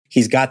 100.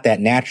 He's got that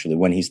naturally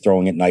when he's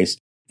throwing it nice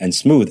and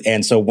smooth.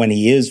 And so when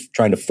he is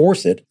trying to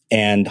force it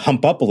and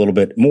hump up a little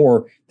bit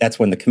more, that's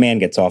when the command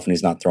gets off and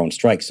he's not throwing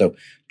strikes. So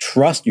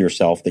trust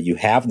yourself that you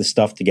have the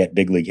stuff to get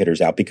big league hitters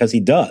out, because he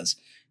does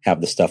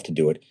have the stuff to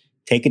do it.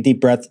 Take a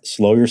deep breath,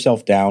 slow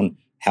yourself down,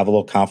 have a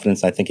little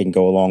confidence. I think it can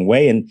go a long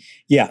way. And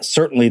yeah,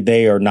 certainly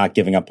they are not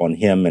giving up on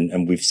him.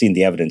 And we've seen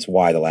the evidence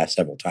why the last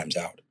several times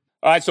out.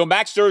 All right, so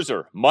Max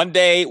Scherzer,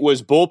 Monday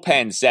was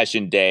bullpen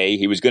session day.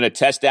 He was going to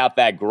test out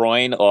that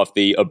groin off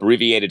the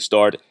abbreviated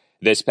start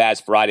this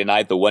past Friday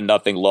night, the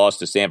 1-0 loss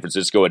to San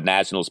Francisco at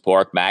Nationals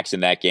Park. Max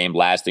in that game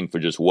lasting for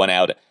just 1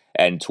 out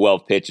and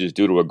 12 pitches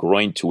due to a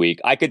groin tweak.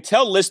 I could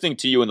tell listening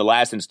to you in the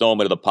last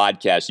installment of the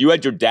podcast, you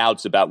had your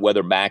doubts about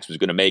whether Max was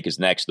going to make his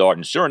next start.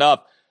 And sure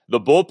enough, the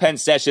bullpen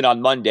session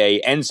on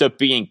Monday ends up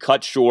being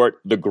cut short.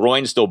 The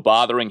groin still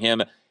bothering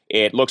him.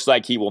 It looks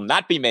like he will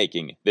not be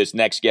making this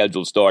next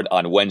scheduled start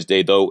on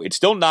Wednesday, though it's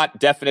still not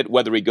definite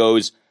whether he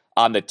goes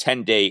on the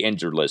 10-day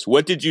injured list.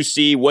 What did you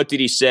see? What did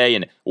he say?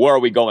 And where are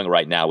we going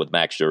right now with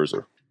Max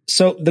Scherzer?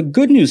 So the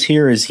good news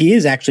here is he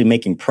is actually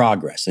making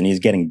progress and he's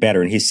getting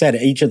better. And he said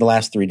each of the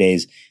last 3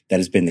 days that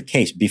has been the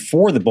case.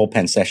 Before the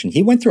bullpen session,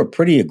 he went through a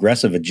pretty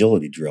aggressive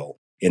agility drill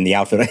in the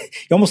outfield.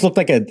 He almost looked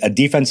like a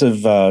defensive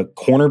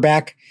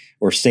cornerback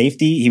or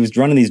safety. He was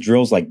running these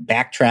drills like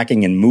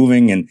backtracking and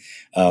moving and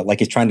like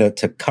he's trying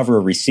to cover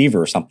a receiver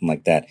or something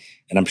like that.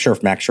 And I'm sure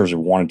if Max Scherzer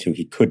wanted to,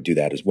 he could do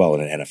that as well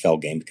in an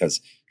NFL game because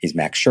he's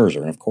Max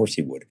Scherzer, and of course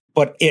he would.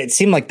 But it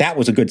seemed like that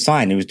was a good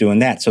sign. He was doing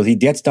that. So he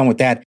gets done with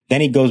that.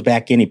 Then he goes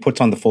back in, he puts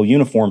on the full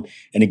uniform,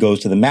 and he goes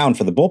to the mound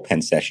for the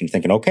bullpen session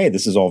thinking, okay,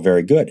 this is all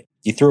very good.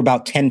 He threw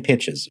about 10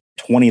 pitches,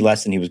 20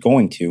 less than he was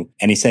going to.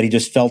 And he said he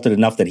just felt it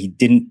enough that he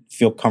didn't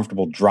feel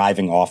comfortable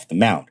driving off the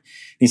mound.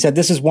 He said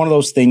this is one of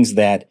those things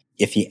that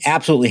if he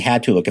absolutely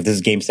had to, look, if this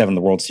is Game 7 of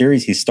the World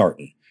Series, he's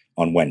starting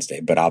on Wednesday,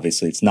 but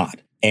obviously it's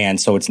not.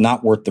 And so it's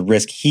not worth the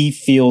risk. He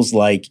feels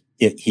like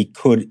he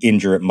could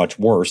injure it much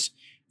worse,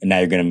 and now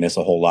you're going to miss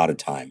a whole lot of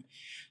time.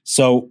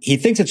 So he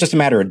thinks it's just a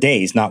matter of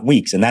days, not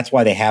weeks, and that's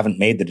why they haven't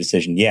made the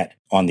decision yet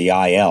on the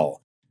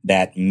IL,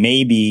 that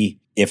maybe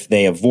if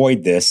they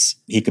avoid this,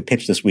 he could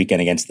pitch this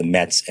weekend against the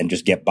Mets and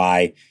just get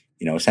by,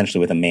 essentially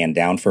with a man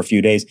down for a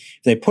few days.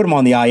 If they put him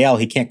on the IL,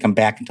 he can't come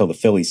back until the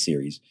Phillies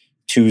series,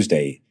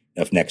 Tuesday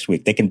of next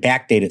week. They can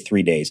backdate it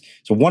 3 days.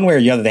 So one way or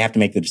the other, they have to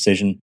make the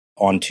decision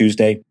on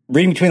Tuesday.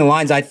 Reading between the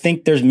lines, I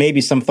think there's maybe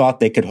some thought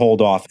they could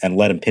hold off and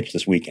let him pitch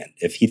this weekend.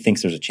 If he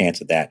thinks there's a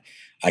chance of that,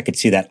 I could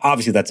see that.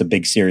 Obviously, that's a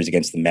big series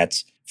against the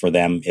Mets for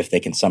them. If they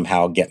can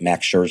somehow get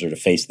Max Scherzer to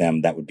face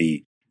them, that would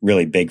be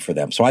really big for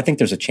them. So I think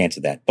there's a chance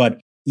of that.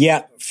 But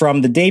yeah,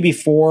 from the day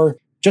before,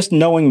 just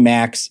knowing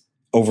Max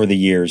over the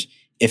years,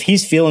 if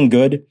he's feeling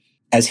good,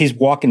 as he's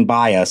walking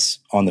by us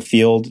on the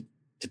field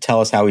to tell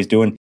us how he's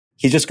doing,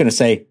 he's just going to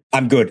say,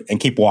 I'm good, and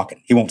keep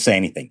walking. He won't say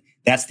anything.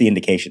 That's the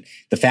indication.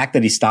 The fact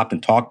that he stopped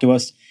and talked to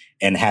us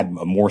and had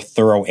a more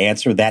thorough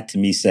answer, that to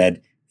me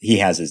said he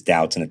has his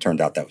doubts, and it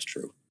turned out that was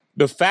true.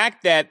 The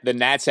fact that the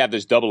Nats have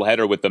this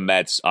doubleheader with the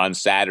Mets on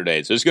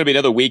Saturday, so there's going to be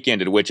another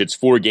weekend in which it's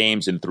 4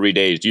 games in 3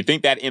 days. Do you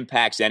think that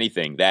impacts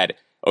anything? That,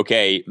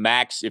 okay,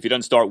 Max, if you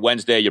don't start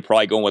Wednesday, you're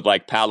probably going with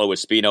like Paolo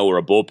Espino or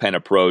a bullpen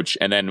approach.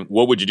 And then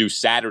what would you do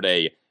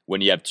Saturday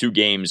when you have 2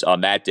 games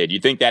on that day? Do you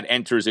think that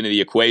enters into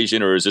the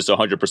equation, or is this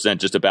 100%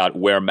 just about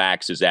where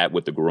Max is at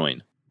with the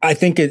groin? I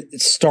think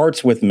it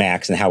starts with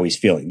Max and how he's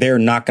feeling. They're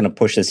not going to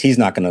push this. He's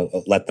not going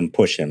to let them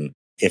push him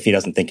if he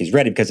doesn't think he's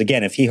ready. Because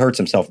again, if he hurts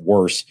himself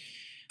worse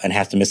and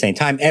has to miss any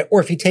time, or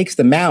if he takes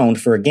the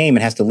mound for a game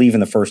and has to leave in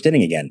the first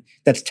inning again,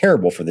 that's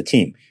terrible for the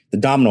team. The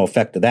domino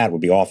effect of that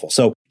would be awful.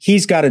 So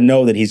he's got to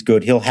know that he's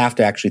good. He'll have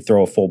to actually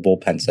throw a full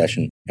bullpen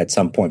session at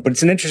some point. But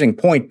it's an interesting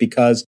point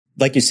because,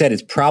 like you said,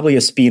 it's probably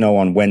Espino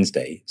on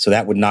Wednesday. So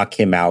that would knock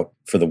him out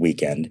for the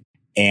weekend.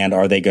 And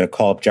are they going to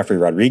call up Jeffrey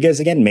Rodriguez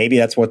again? Maybe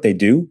that's what they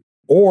do.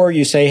 Or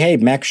you say, hey,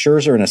 Max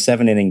Scherzer in a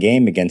 7-inning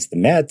game against the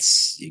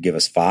Mets, you give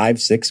us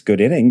 5, 6 good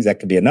innings. That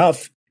could be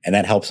enough. And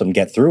that helps them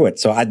get through it.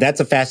 So that's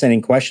a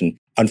fascinating question.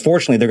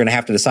 Unfortunately, they're going to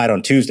have to decide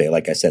on Tuesday.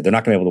 Like I said, they're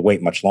not going to be able to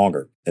wait much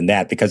longer than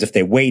that, because if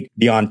they wait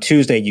beyond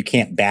Tuesday, you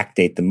can't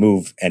backdate the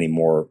move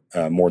anymore,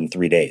 more than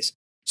 3 days.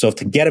 So if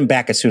to get him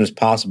back as soon as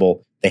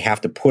possible, they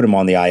have to put him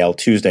on the IL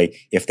Tuesday.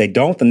 If they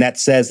don't, then that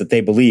says that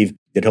they believe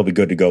that he'll be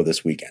good to go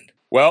this weekend.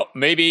 Well,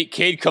 maybe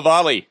Cade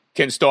Cavalli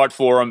can start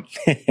for him.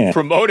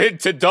 Promoted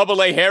to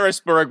Double-A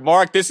Harrisburg.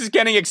 Mark, this is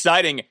getting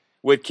exciting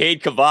with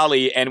Cade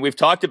Cavalli, and we've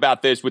talked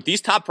about this. With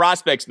these top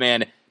prospects,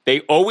 man,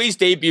 they always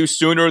debut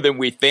sooner than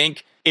we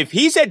think. If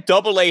he's at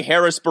Double-A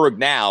Harrisburg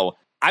now,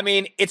 I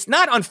mean, it's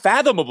not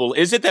unfathomable,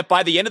 is it, that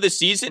by the end of the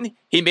season,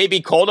 he may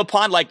be called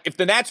upon? Like, if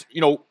the Nats,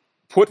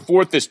 put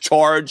forth this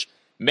charge,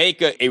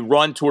 make a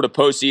run toward a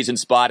postseason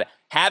spot,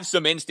 have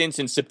some instance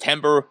in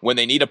September when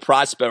they need a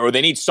prospect or they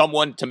need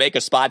someone to make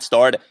a spot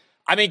start.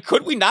 I mean,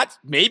 could we not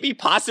maybe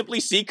possibly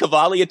see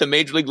Cavalli at the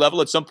major league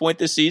level at some point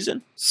this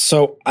season?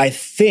 So I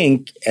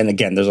think, and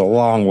again, there's a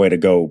long way to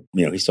go.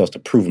 He still has to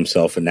prove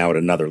himself and now at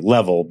another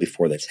level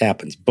before this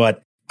happens.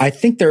 But I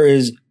think there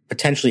is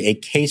potentially a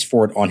case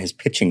for it on his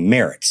pitching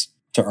merits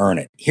to earn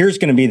it. Here's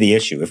going to be the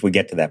issue if we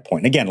get to that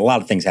point. Again, a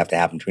lot of things have to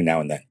happen between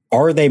now and then.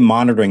 Are they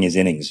monitoring his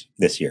innings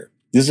this year?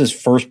 This is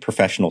his first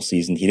professional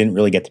season. He didn't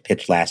really get to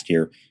pitch last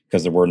year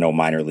because there were no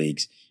minor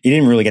leagues. He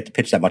didn't really get to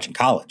pitch that much in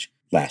college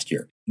last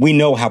year. We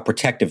know how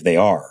protective they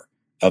are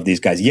of these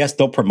guys. Yes,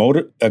 they'll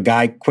promote a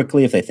guy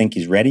quickly if they think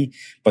he's ready,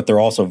 but they're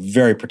also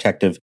very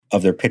protective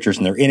of their pitchers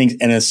and their innings,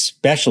 and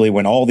especially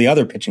when all the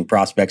other pitching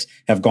prospects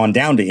have gone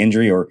down to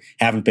injury or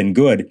haven't been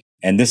good.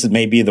 And this is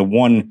maybe the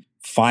one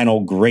final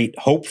great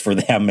hope for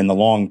them in the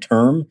long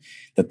term,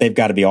 that they've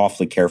got to be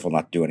awfully careful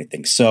not to do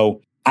anything.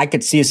 So I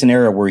could see a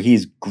scenario where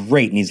he's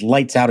great and he's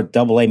lights out at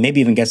Double-A, maybe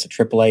even gets to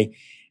Triple-A.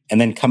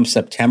 And then come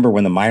September,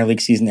 when the minor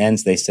league season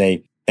ends, they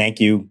say,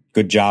 thank you,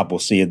 good job, we'll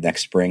see you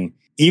next spring.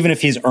 Even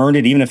if he's earned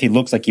it, even if he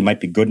looks like he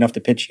might be good enough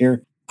to pitch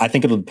here, I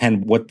think it'll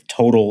depend what the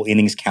total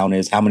innings count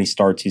is, how many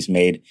starts he's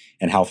made,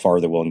 and how far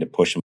they're willing to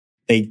push him.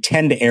 They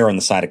tend to err on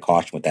the side of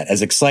caution with that.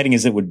 As exciting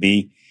as it would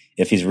be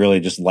if he's really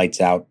just lights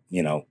out,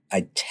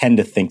 I tend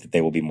to think that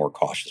they will be more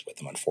cautious with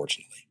him,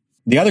 unfortunately.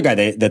 The other guy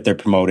that they're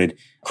promoted,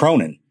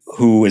 Cronin,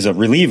 who is a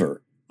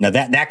reliever. Now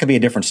that could be a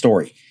different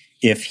story.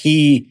 If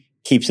he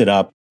keeps it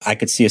up, I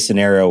could see a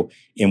scenario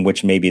in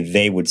which maybe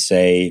they would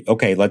say,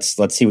 okay, let's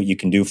see what you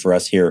can do for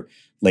us here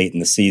late in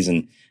the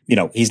season.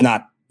 He's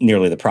not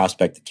nearly the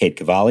prospect that Cade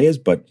Cavalli is,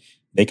 but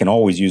they can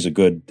always use a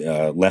good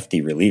lefty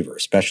reliever,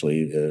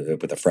 especially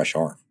with a fresh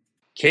arm.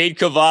 Cade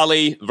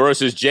Cavalli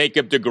versus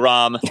Jacob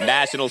deGrom,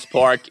 Nationals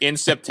Park in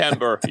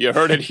September. You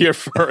heard it here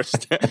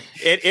first.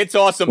 It's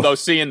awesome, though,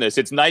 seeing this.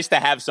 It's nice to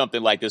have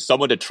something like this,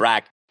 someone to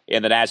track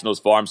in the Nationals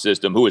farm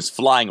system who is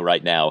flying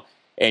right now,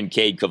 and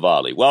Cade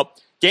Cavalli. Well,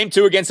 Game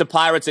 2 against the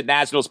Pirates at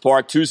Nationals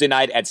Park, Tuesday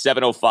night at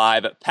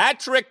 7:05.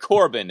 Patrick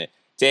Corbin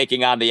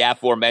taking on the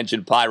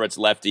aforementioned Pirates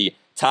lefty,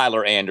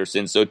 Tyler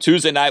Anderson. So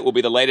Tuesday night will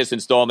be the latest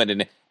installment,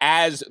 and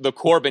as the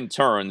Corbin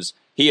turns,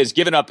 he has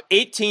given up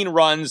 18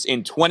 runs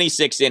in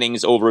 26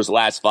 innings over his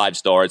last 5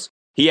 starts.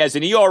 He has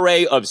an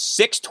ERA of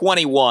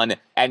 6.21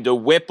 and a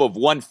whip of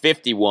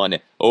 151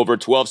 over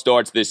 12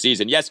 starts this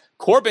season. Yes,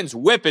 Corbin's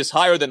whip is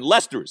higher than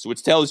Lester's,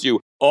 which tells you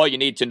all you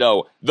need to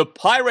know. The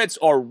Pirates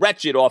are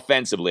wretched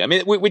offensively. I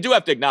mean, we do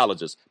have to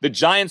acknowledge this. The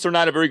Giants are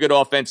not a very good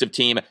offensive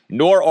team,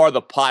 nor are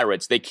the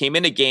Pirates. They came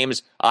into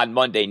games on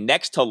Monday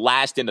next to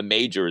last in the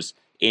majors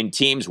in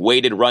teams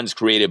weighted runs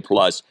created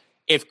plus.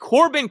 If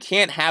Corbin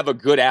can't have a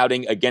good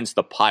outing against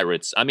the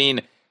Pirates, I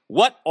mean,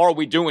 what are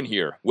we doing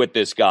here with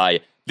this guy?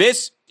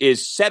 This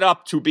is set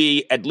up to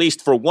be, at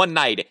least for one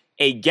night,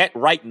 a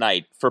get-right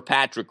night for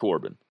Patrick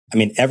Corbin. I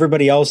mean,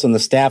 everybody else on the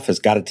staff has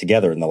got it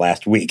together in the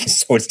last week,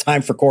 so it's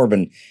time for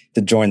Corbin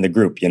to join the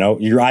group.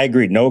 I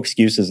agree, no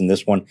excuses in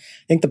this one.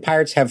 I think the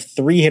Pirates have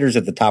 3 hitters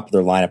at the top of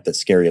their lineup that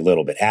scare you a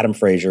little bit. Adam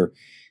Frazier,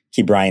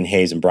 Brian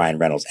Hayes, and Brian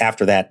Reynolds.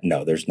 After that,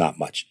 no, there's not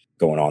much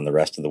going on the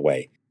rest of the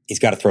way. He's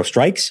got to throw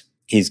strikes.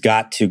 He's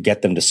got to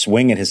get them to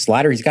swing at his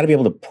slider. He's got to be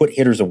able to put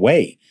hitters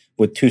away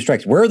with 2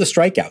 strikes. Where are the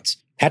strikeouts?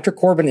 Patrick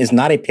Corbin is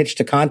not a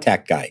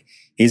pitch-to-contact guy.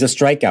 He's a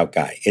strikeout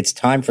guy. It's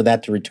time for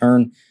that to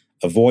return.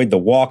 avoid the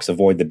walks,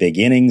 avoid the big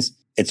innings.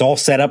 It's all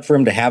set up for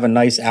him to have a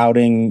nice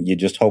outing. You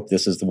just hope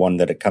this is the one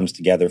that it comes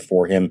together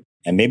for him.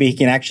 And maybe he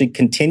can actually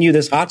continue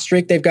this hot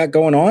streak they've got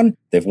going on.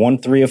 They've won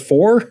 3 of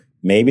 4.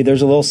 Maybe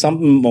there's a little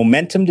something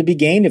momentum to be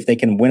gained if they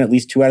can win at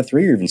least 2 out of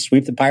 3 or even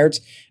sweep the Pirates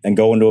and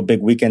go into a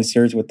big weekend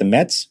series with the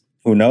Mets.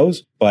 Who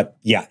knows? But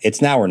yeah,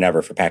 it's now or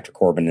never for Patrick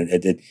Corbin.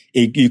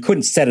 You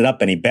couldn't set it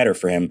up any better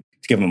for him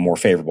to give him a more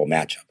favorable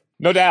matchup.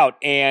 No doubt.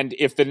 And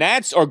if the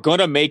Nats are going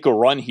to make a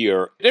run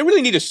here, they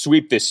really need to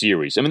sweep this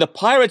series. I mean, the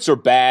Pirates are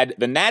bad.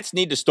 The Nats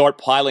need to start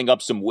piling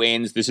up some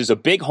wins. This is a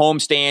big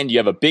homestand. You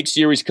have a big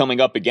series coming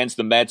up against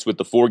the Mets with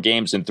the 4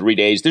 games in 3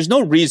 days. There's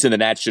no reason the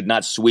Nats should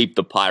not sweep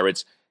the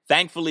Pirates.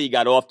 Thankfully, he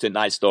got off to a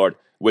nice start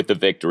with the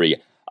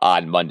victory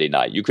on Monday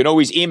night. You can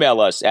always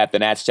email us at the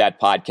Nats Chat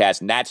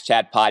Podcast,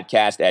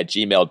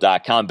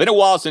 natschatpodcast@gmail.com. Been a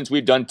while since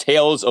we've done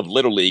Tales of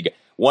Little League.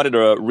 Wanted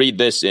to read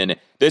this in.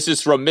 This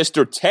is from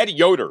Mr. Ted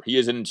Yoder. He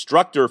is an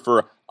instructor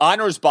for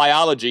honors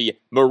biology,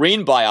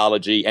 marine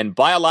biology, and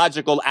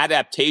biological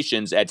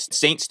adaptations at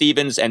St.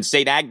 Stephen's and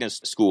St.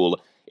 Agnes School.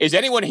 Is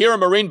anyone here a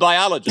marine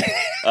biologist?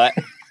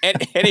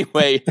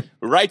 Anyway,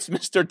 writes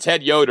Mr.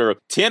 Ted Yoder,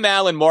 Tim,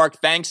 Allen, Mark,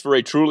 thanks for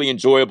a truly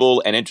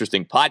enjoyable and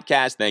interesting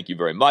podcast. Thank you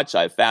very much.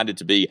 I've found it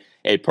to be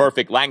a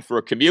perfect length for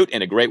a commute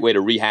and a great way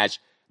to rehash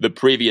the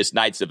previous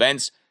night's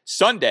events.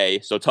 Sunday,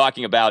 so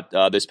talking about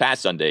this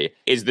past Sunday,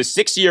 is the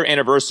 6-year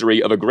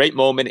anniversary of a great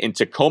moment in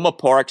Tacoma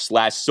Park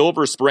 /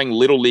 Silver Spring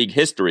Little League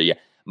history.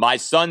 My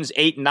son's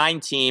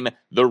 8-9 team,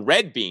 the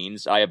Red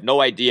Beans, I have no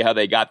idea how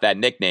they got that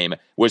nickname,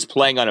 was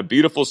playing on a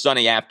beautiful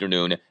sunny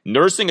afternoon,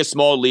 nursing a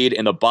small lead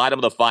in the bottom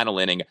of the final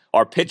inning.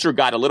 Our pitcher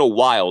got a little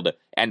wild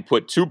and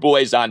put 2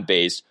 boys on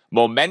base.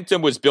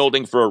 Momentum was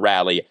building for a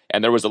rally,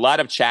 and there was a lot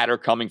of chatter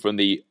coming from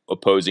the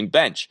opposing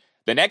bench.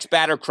 The next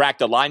batter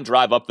cracked a line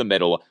drive up the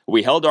middle.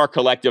 We held our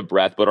collective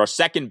breath, but our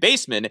second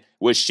baseman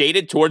was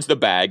shaded towards the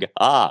bag.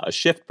 A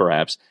shift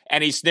perhaps.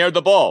 And he snared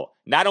the ball.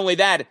 Not only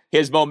that,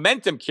 his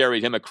momentum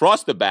carried him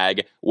across the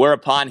bag,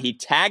 whereupon he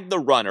tagged the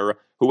runner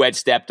who had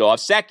stepped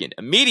off second.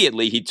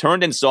 Immediately, he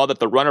turned and saw that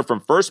the runner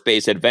from first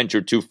base had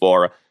ventured too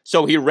far,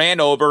 so he ran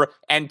over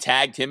and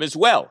tagged him as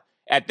well.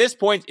 At this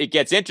point, it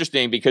gets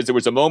interesting because there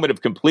was a moment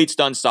of complete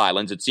stunned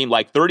silence. It seemed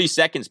like 30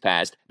 seconds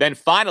passed. Then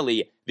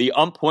finally, the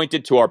ump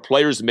pointed to our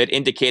player's mitt,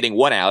 indicating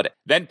 1 out,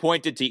 then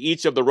pointed to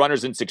each of the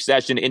runners in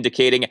succession,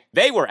 indicating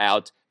they were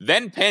out,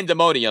 then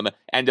pandemonium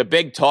and a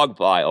big tog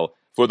pile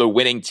for the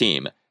winning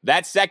team.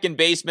 That second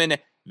baseman,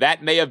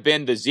 that may have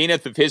been the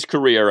zenith of his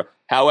career.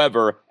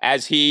 However,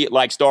 as he,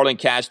 like Starlin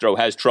Castro,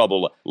 has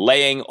trouble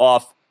laying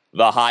off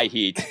the high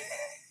heat.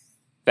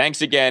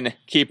 Thanks again.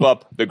 Keep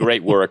up the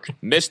great work.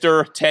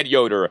 Mr. Ted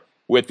Yoder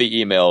with the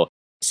email.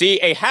 See,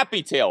 a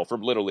happy tale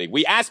from Little League.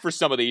 We asked for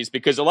some of these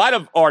because a lot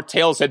of our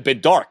tales had been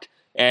dark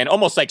and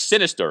almost like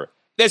sinister.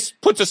 This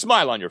puts a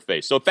smile on your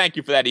face. So thank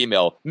you for that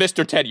email,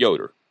 Mr. Ted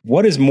Yoder.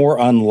 What is more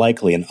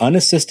unlikely, an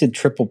unassisted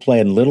triple play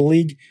in Little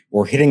League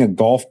or hitting a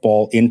golf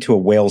ball into a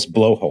whale's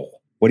blowhole?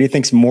 What do you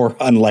think's more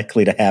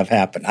unlikely to have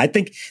happen? I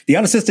think the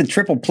unassisted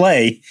triple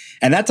play,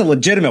 and that's a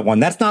legitimate one.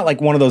 That's not like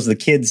one of those, the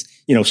kids,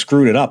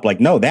 screwed it up. Like,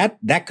 no,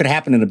 that could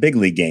happen in a big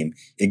league game.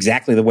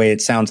 Exactly the way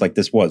it sounds like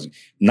this was.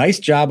 Nice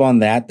job on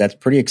that. That's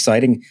pretty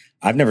exciting.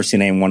 I've never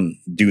seen anyone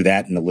do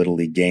that in a Little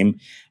League game.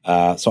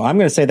 So I'm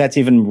going to say that's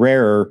even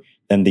rarer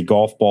than the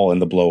golf ball in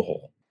the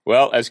blowhole.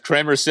 Well, as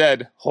Kramer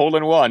said, hole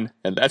in one.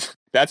 And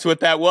that's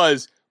what that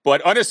was.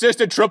 But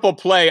unassisted triple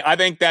play, I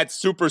think that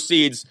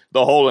supersedes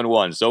the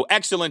hole-in-one. So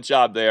excellent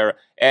job there.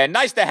 And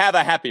nice to have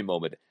a happy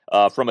moment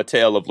from a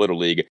tale of Little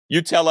League.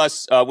 You tell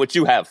us what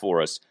you have for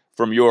us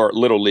from your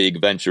Little League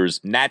ventures.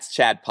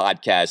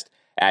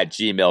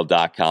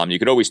 natschatpodcast@gmail.com. You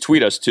can always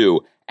tweet us,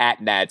 too,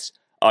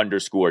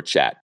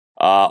 @Nats_chat.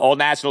 All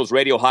Nationals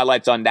radio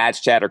highlights on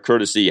Nats Chat are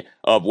courtesy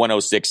of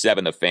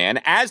 106.7 The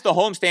Fan. As the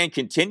homestand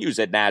continues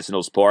at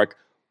Nationals Park,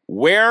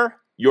 wear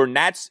your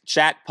Nats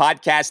Chat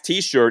Podcast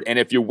t-shirt. And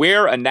if you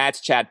wear a Nats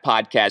Chat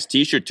Podcast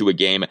t-shirt to a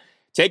game,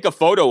 take a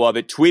photo of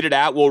it, tweet it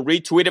out. We'll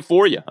retweet it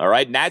for you. All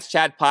right. Nats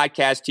Chat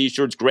Podcast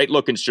t-shirts, great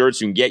looking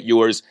shirts. You can get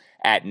yours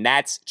at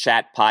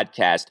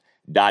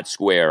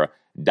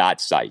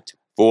natschatpodcast.square.site.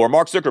 For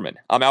Mark Zuckerman,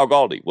 I'm Al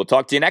Galdi. We'll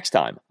talk to you next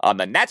time on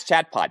the Nats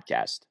Chat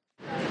Podcast.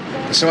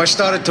 So I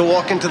started to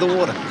walk into the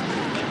water.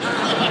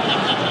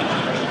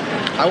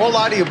 I won't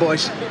lie to you,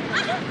 boys.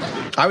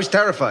 I was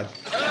terrified.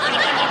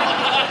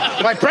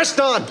 But I pressed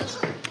on,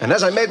 and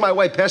as I made my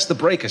way past the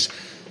breakers,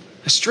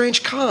 a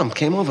strange calm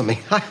came over me.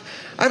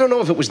 I don't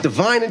know if it was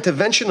divine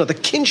intervention or the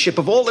kinship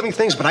of all living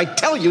things, but I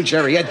tell you,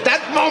 Jerry, at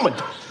that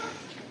moment,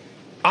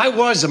 I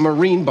was a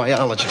marine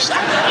biologist.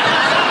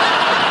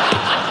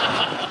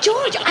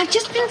 George, I've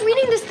just been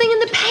reading this thing in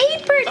the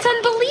paper. It's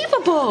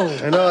unbelievable.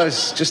 I know, I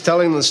was just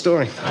telling them the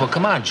story. Well,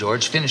 come on,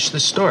 George, finish the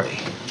story.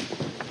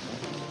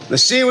 The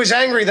sea was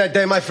angry that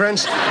day, my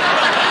friends.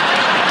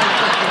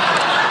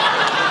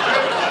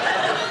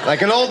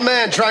 Like an old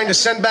man trying to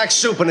send back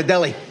soup in a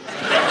deli.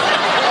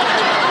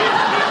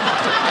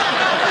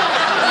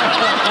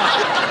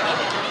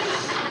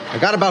 I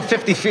got about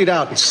 50 feet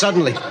out, and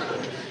suddenly,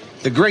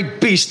 the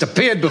great beast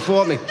appeared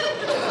before me.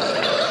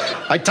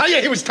 I tell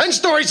you, he was 10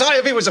 stories high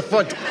if he was a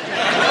foot.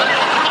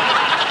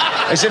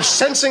 As if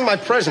sensing my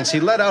presence, he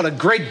let out a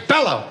great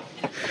bellow.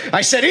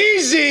 I said,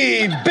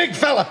 "Easy, big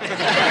fella."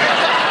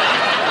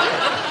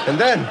 And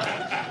then,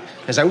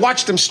 as I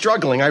watched him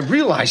struggling, I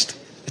realized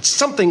that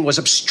something was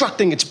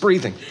obstructing its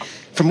breathing.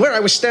 From where I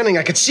was standing,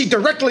 I could see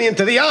directly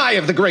into the eye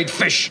of the great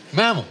fish.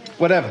 Mammal.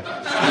 Whatever.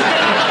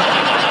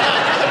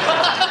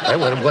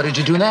 What did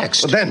you do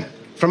next? Well, then,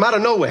 from out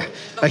of nowhere,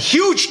 a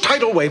huge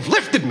tidal wave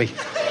lifted me,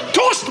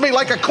 tossed me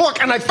like a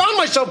cork, and I found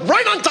myself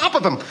right on top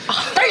of him,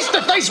 face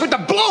to face with the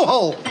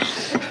blowhole.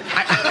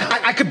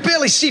 I could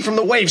barely see from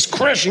the waves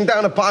crashing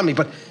down upon me,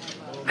 but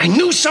I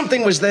knew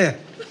something was there.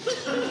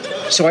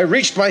 So I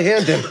reached my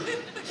hand in,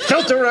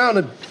 felt around,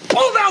 and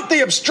pulled out the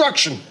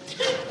obstruction.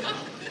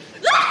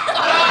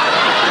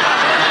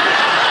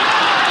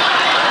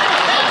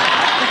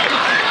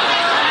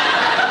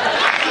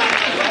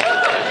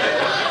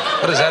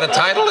 What is that, a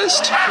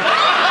Titleist?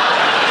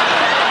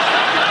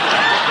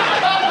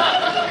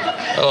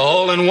 A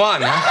hole in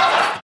one,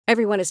 huh?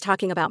 Everyone is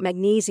talking about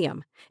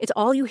magnesium. It's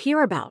all you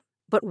hear about.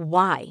 But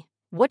why?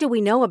 What do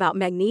we know about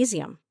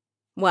magnesium?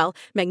 Well,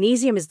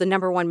 magnesium is the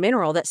number one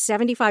mineral that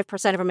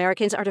 75% of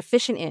Americans are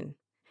deficient in.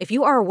 If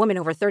you are a woman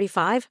over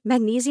 35,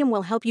 magnesium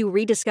will help you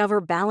rediscover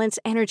balance,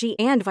 energy,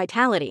 and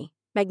vitality.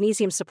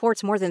 Magnesium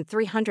supports more than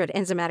 300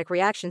 enzymatic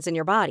reactions in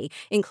your body,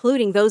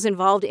 including those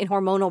involved in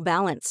hormonal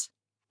balance.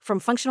 From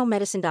functional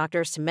medicine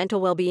doctors to mental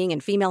well-being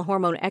and female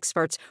hormone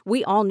experts,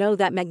 we all know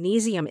that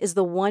magnesium is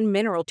the one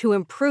mineral to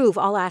improve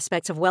all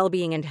aspects of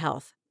well-being and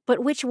health. But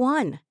which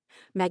one?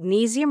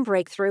 Magnesium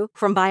Breakthrough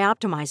from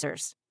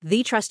Bioptimizers,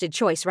 the trusted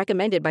choice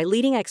recommended by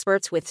leading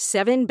experts with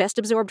 7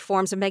 best-absorbed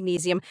forms of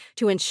magnesium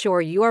to ensure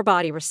your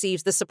body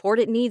receives the support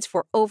it needs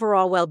for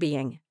overall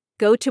well-being.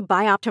 Go to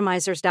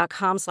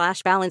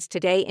bioptimizers.com/balance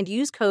today and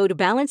use code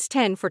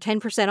BALANCE10 for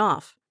 10%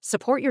 off.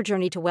 Support your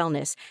journey to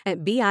wellness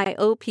at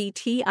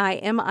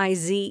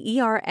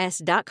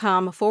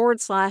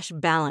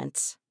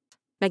bioptimizers.com/balance.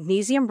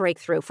 Magnesium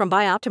Breakthrough from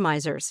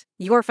Bioptimizers,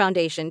 your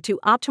foundation to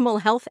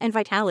optimal health and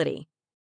vitality.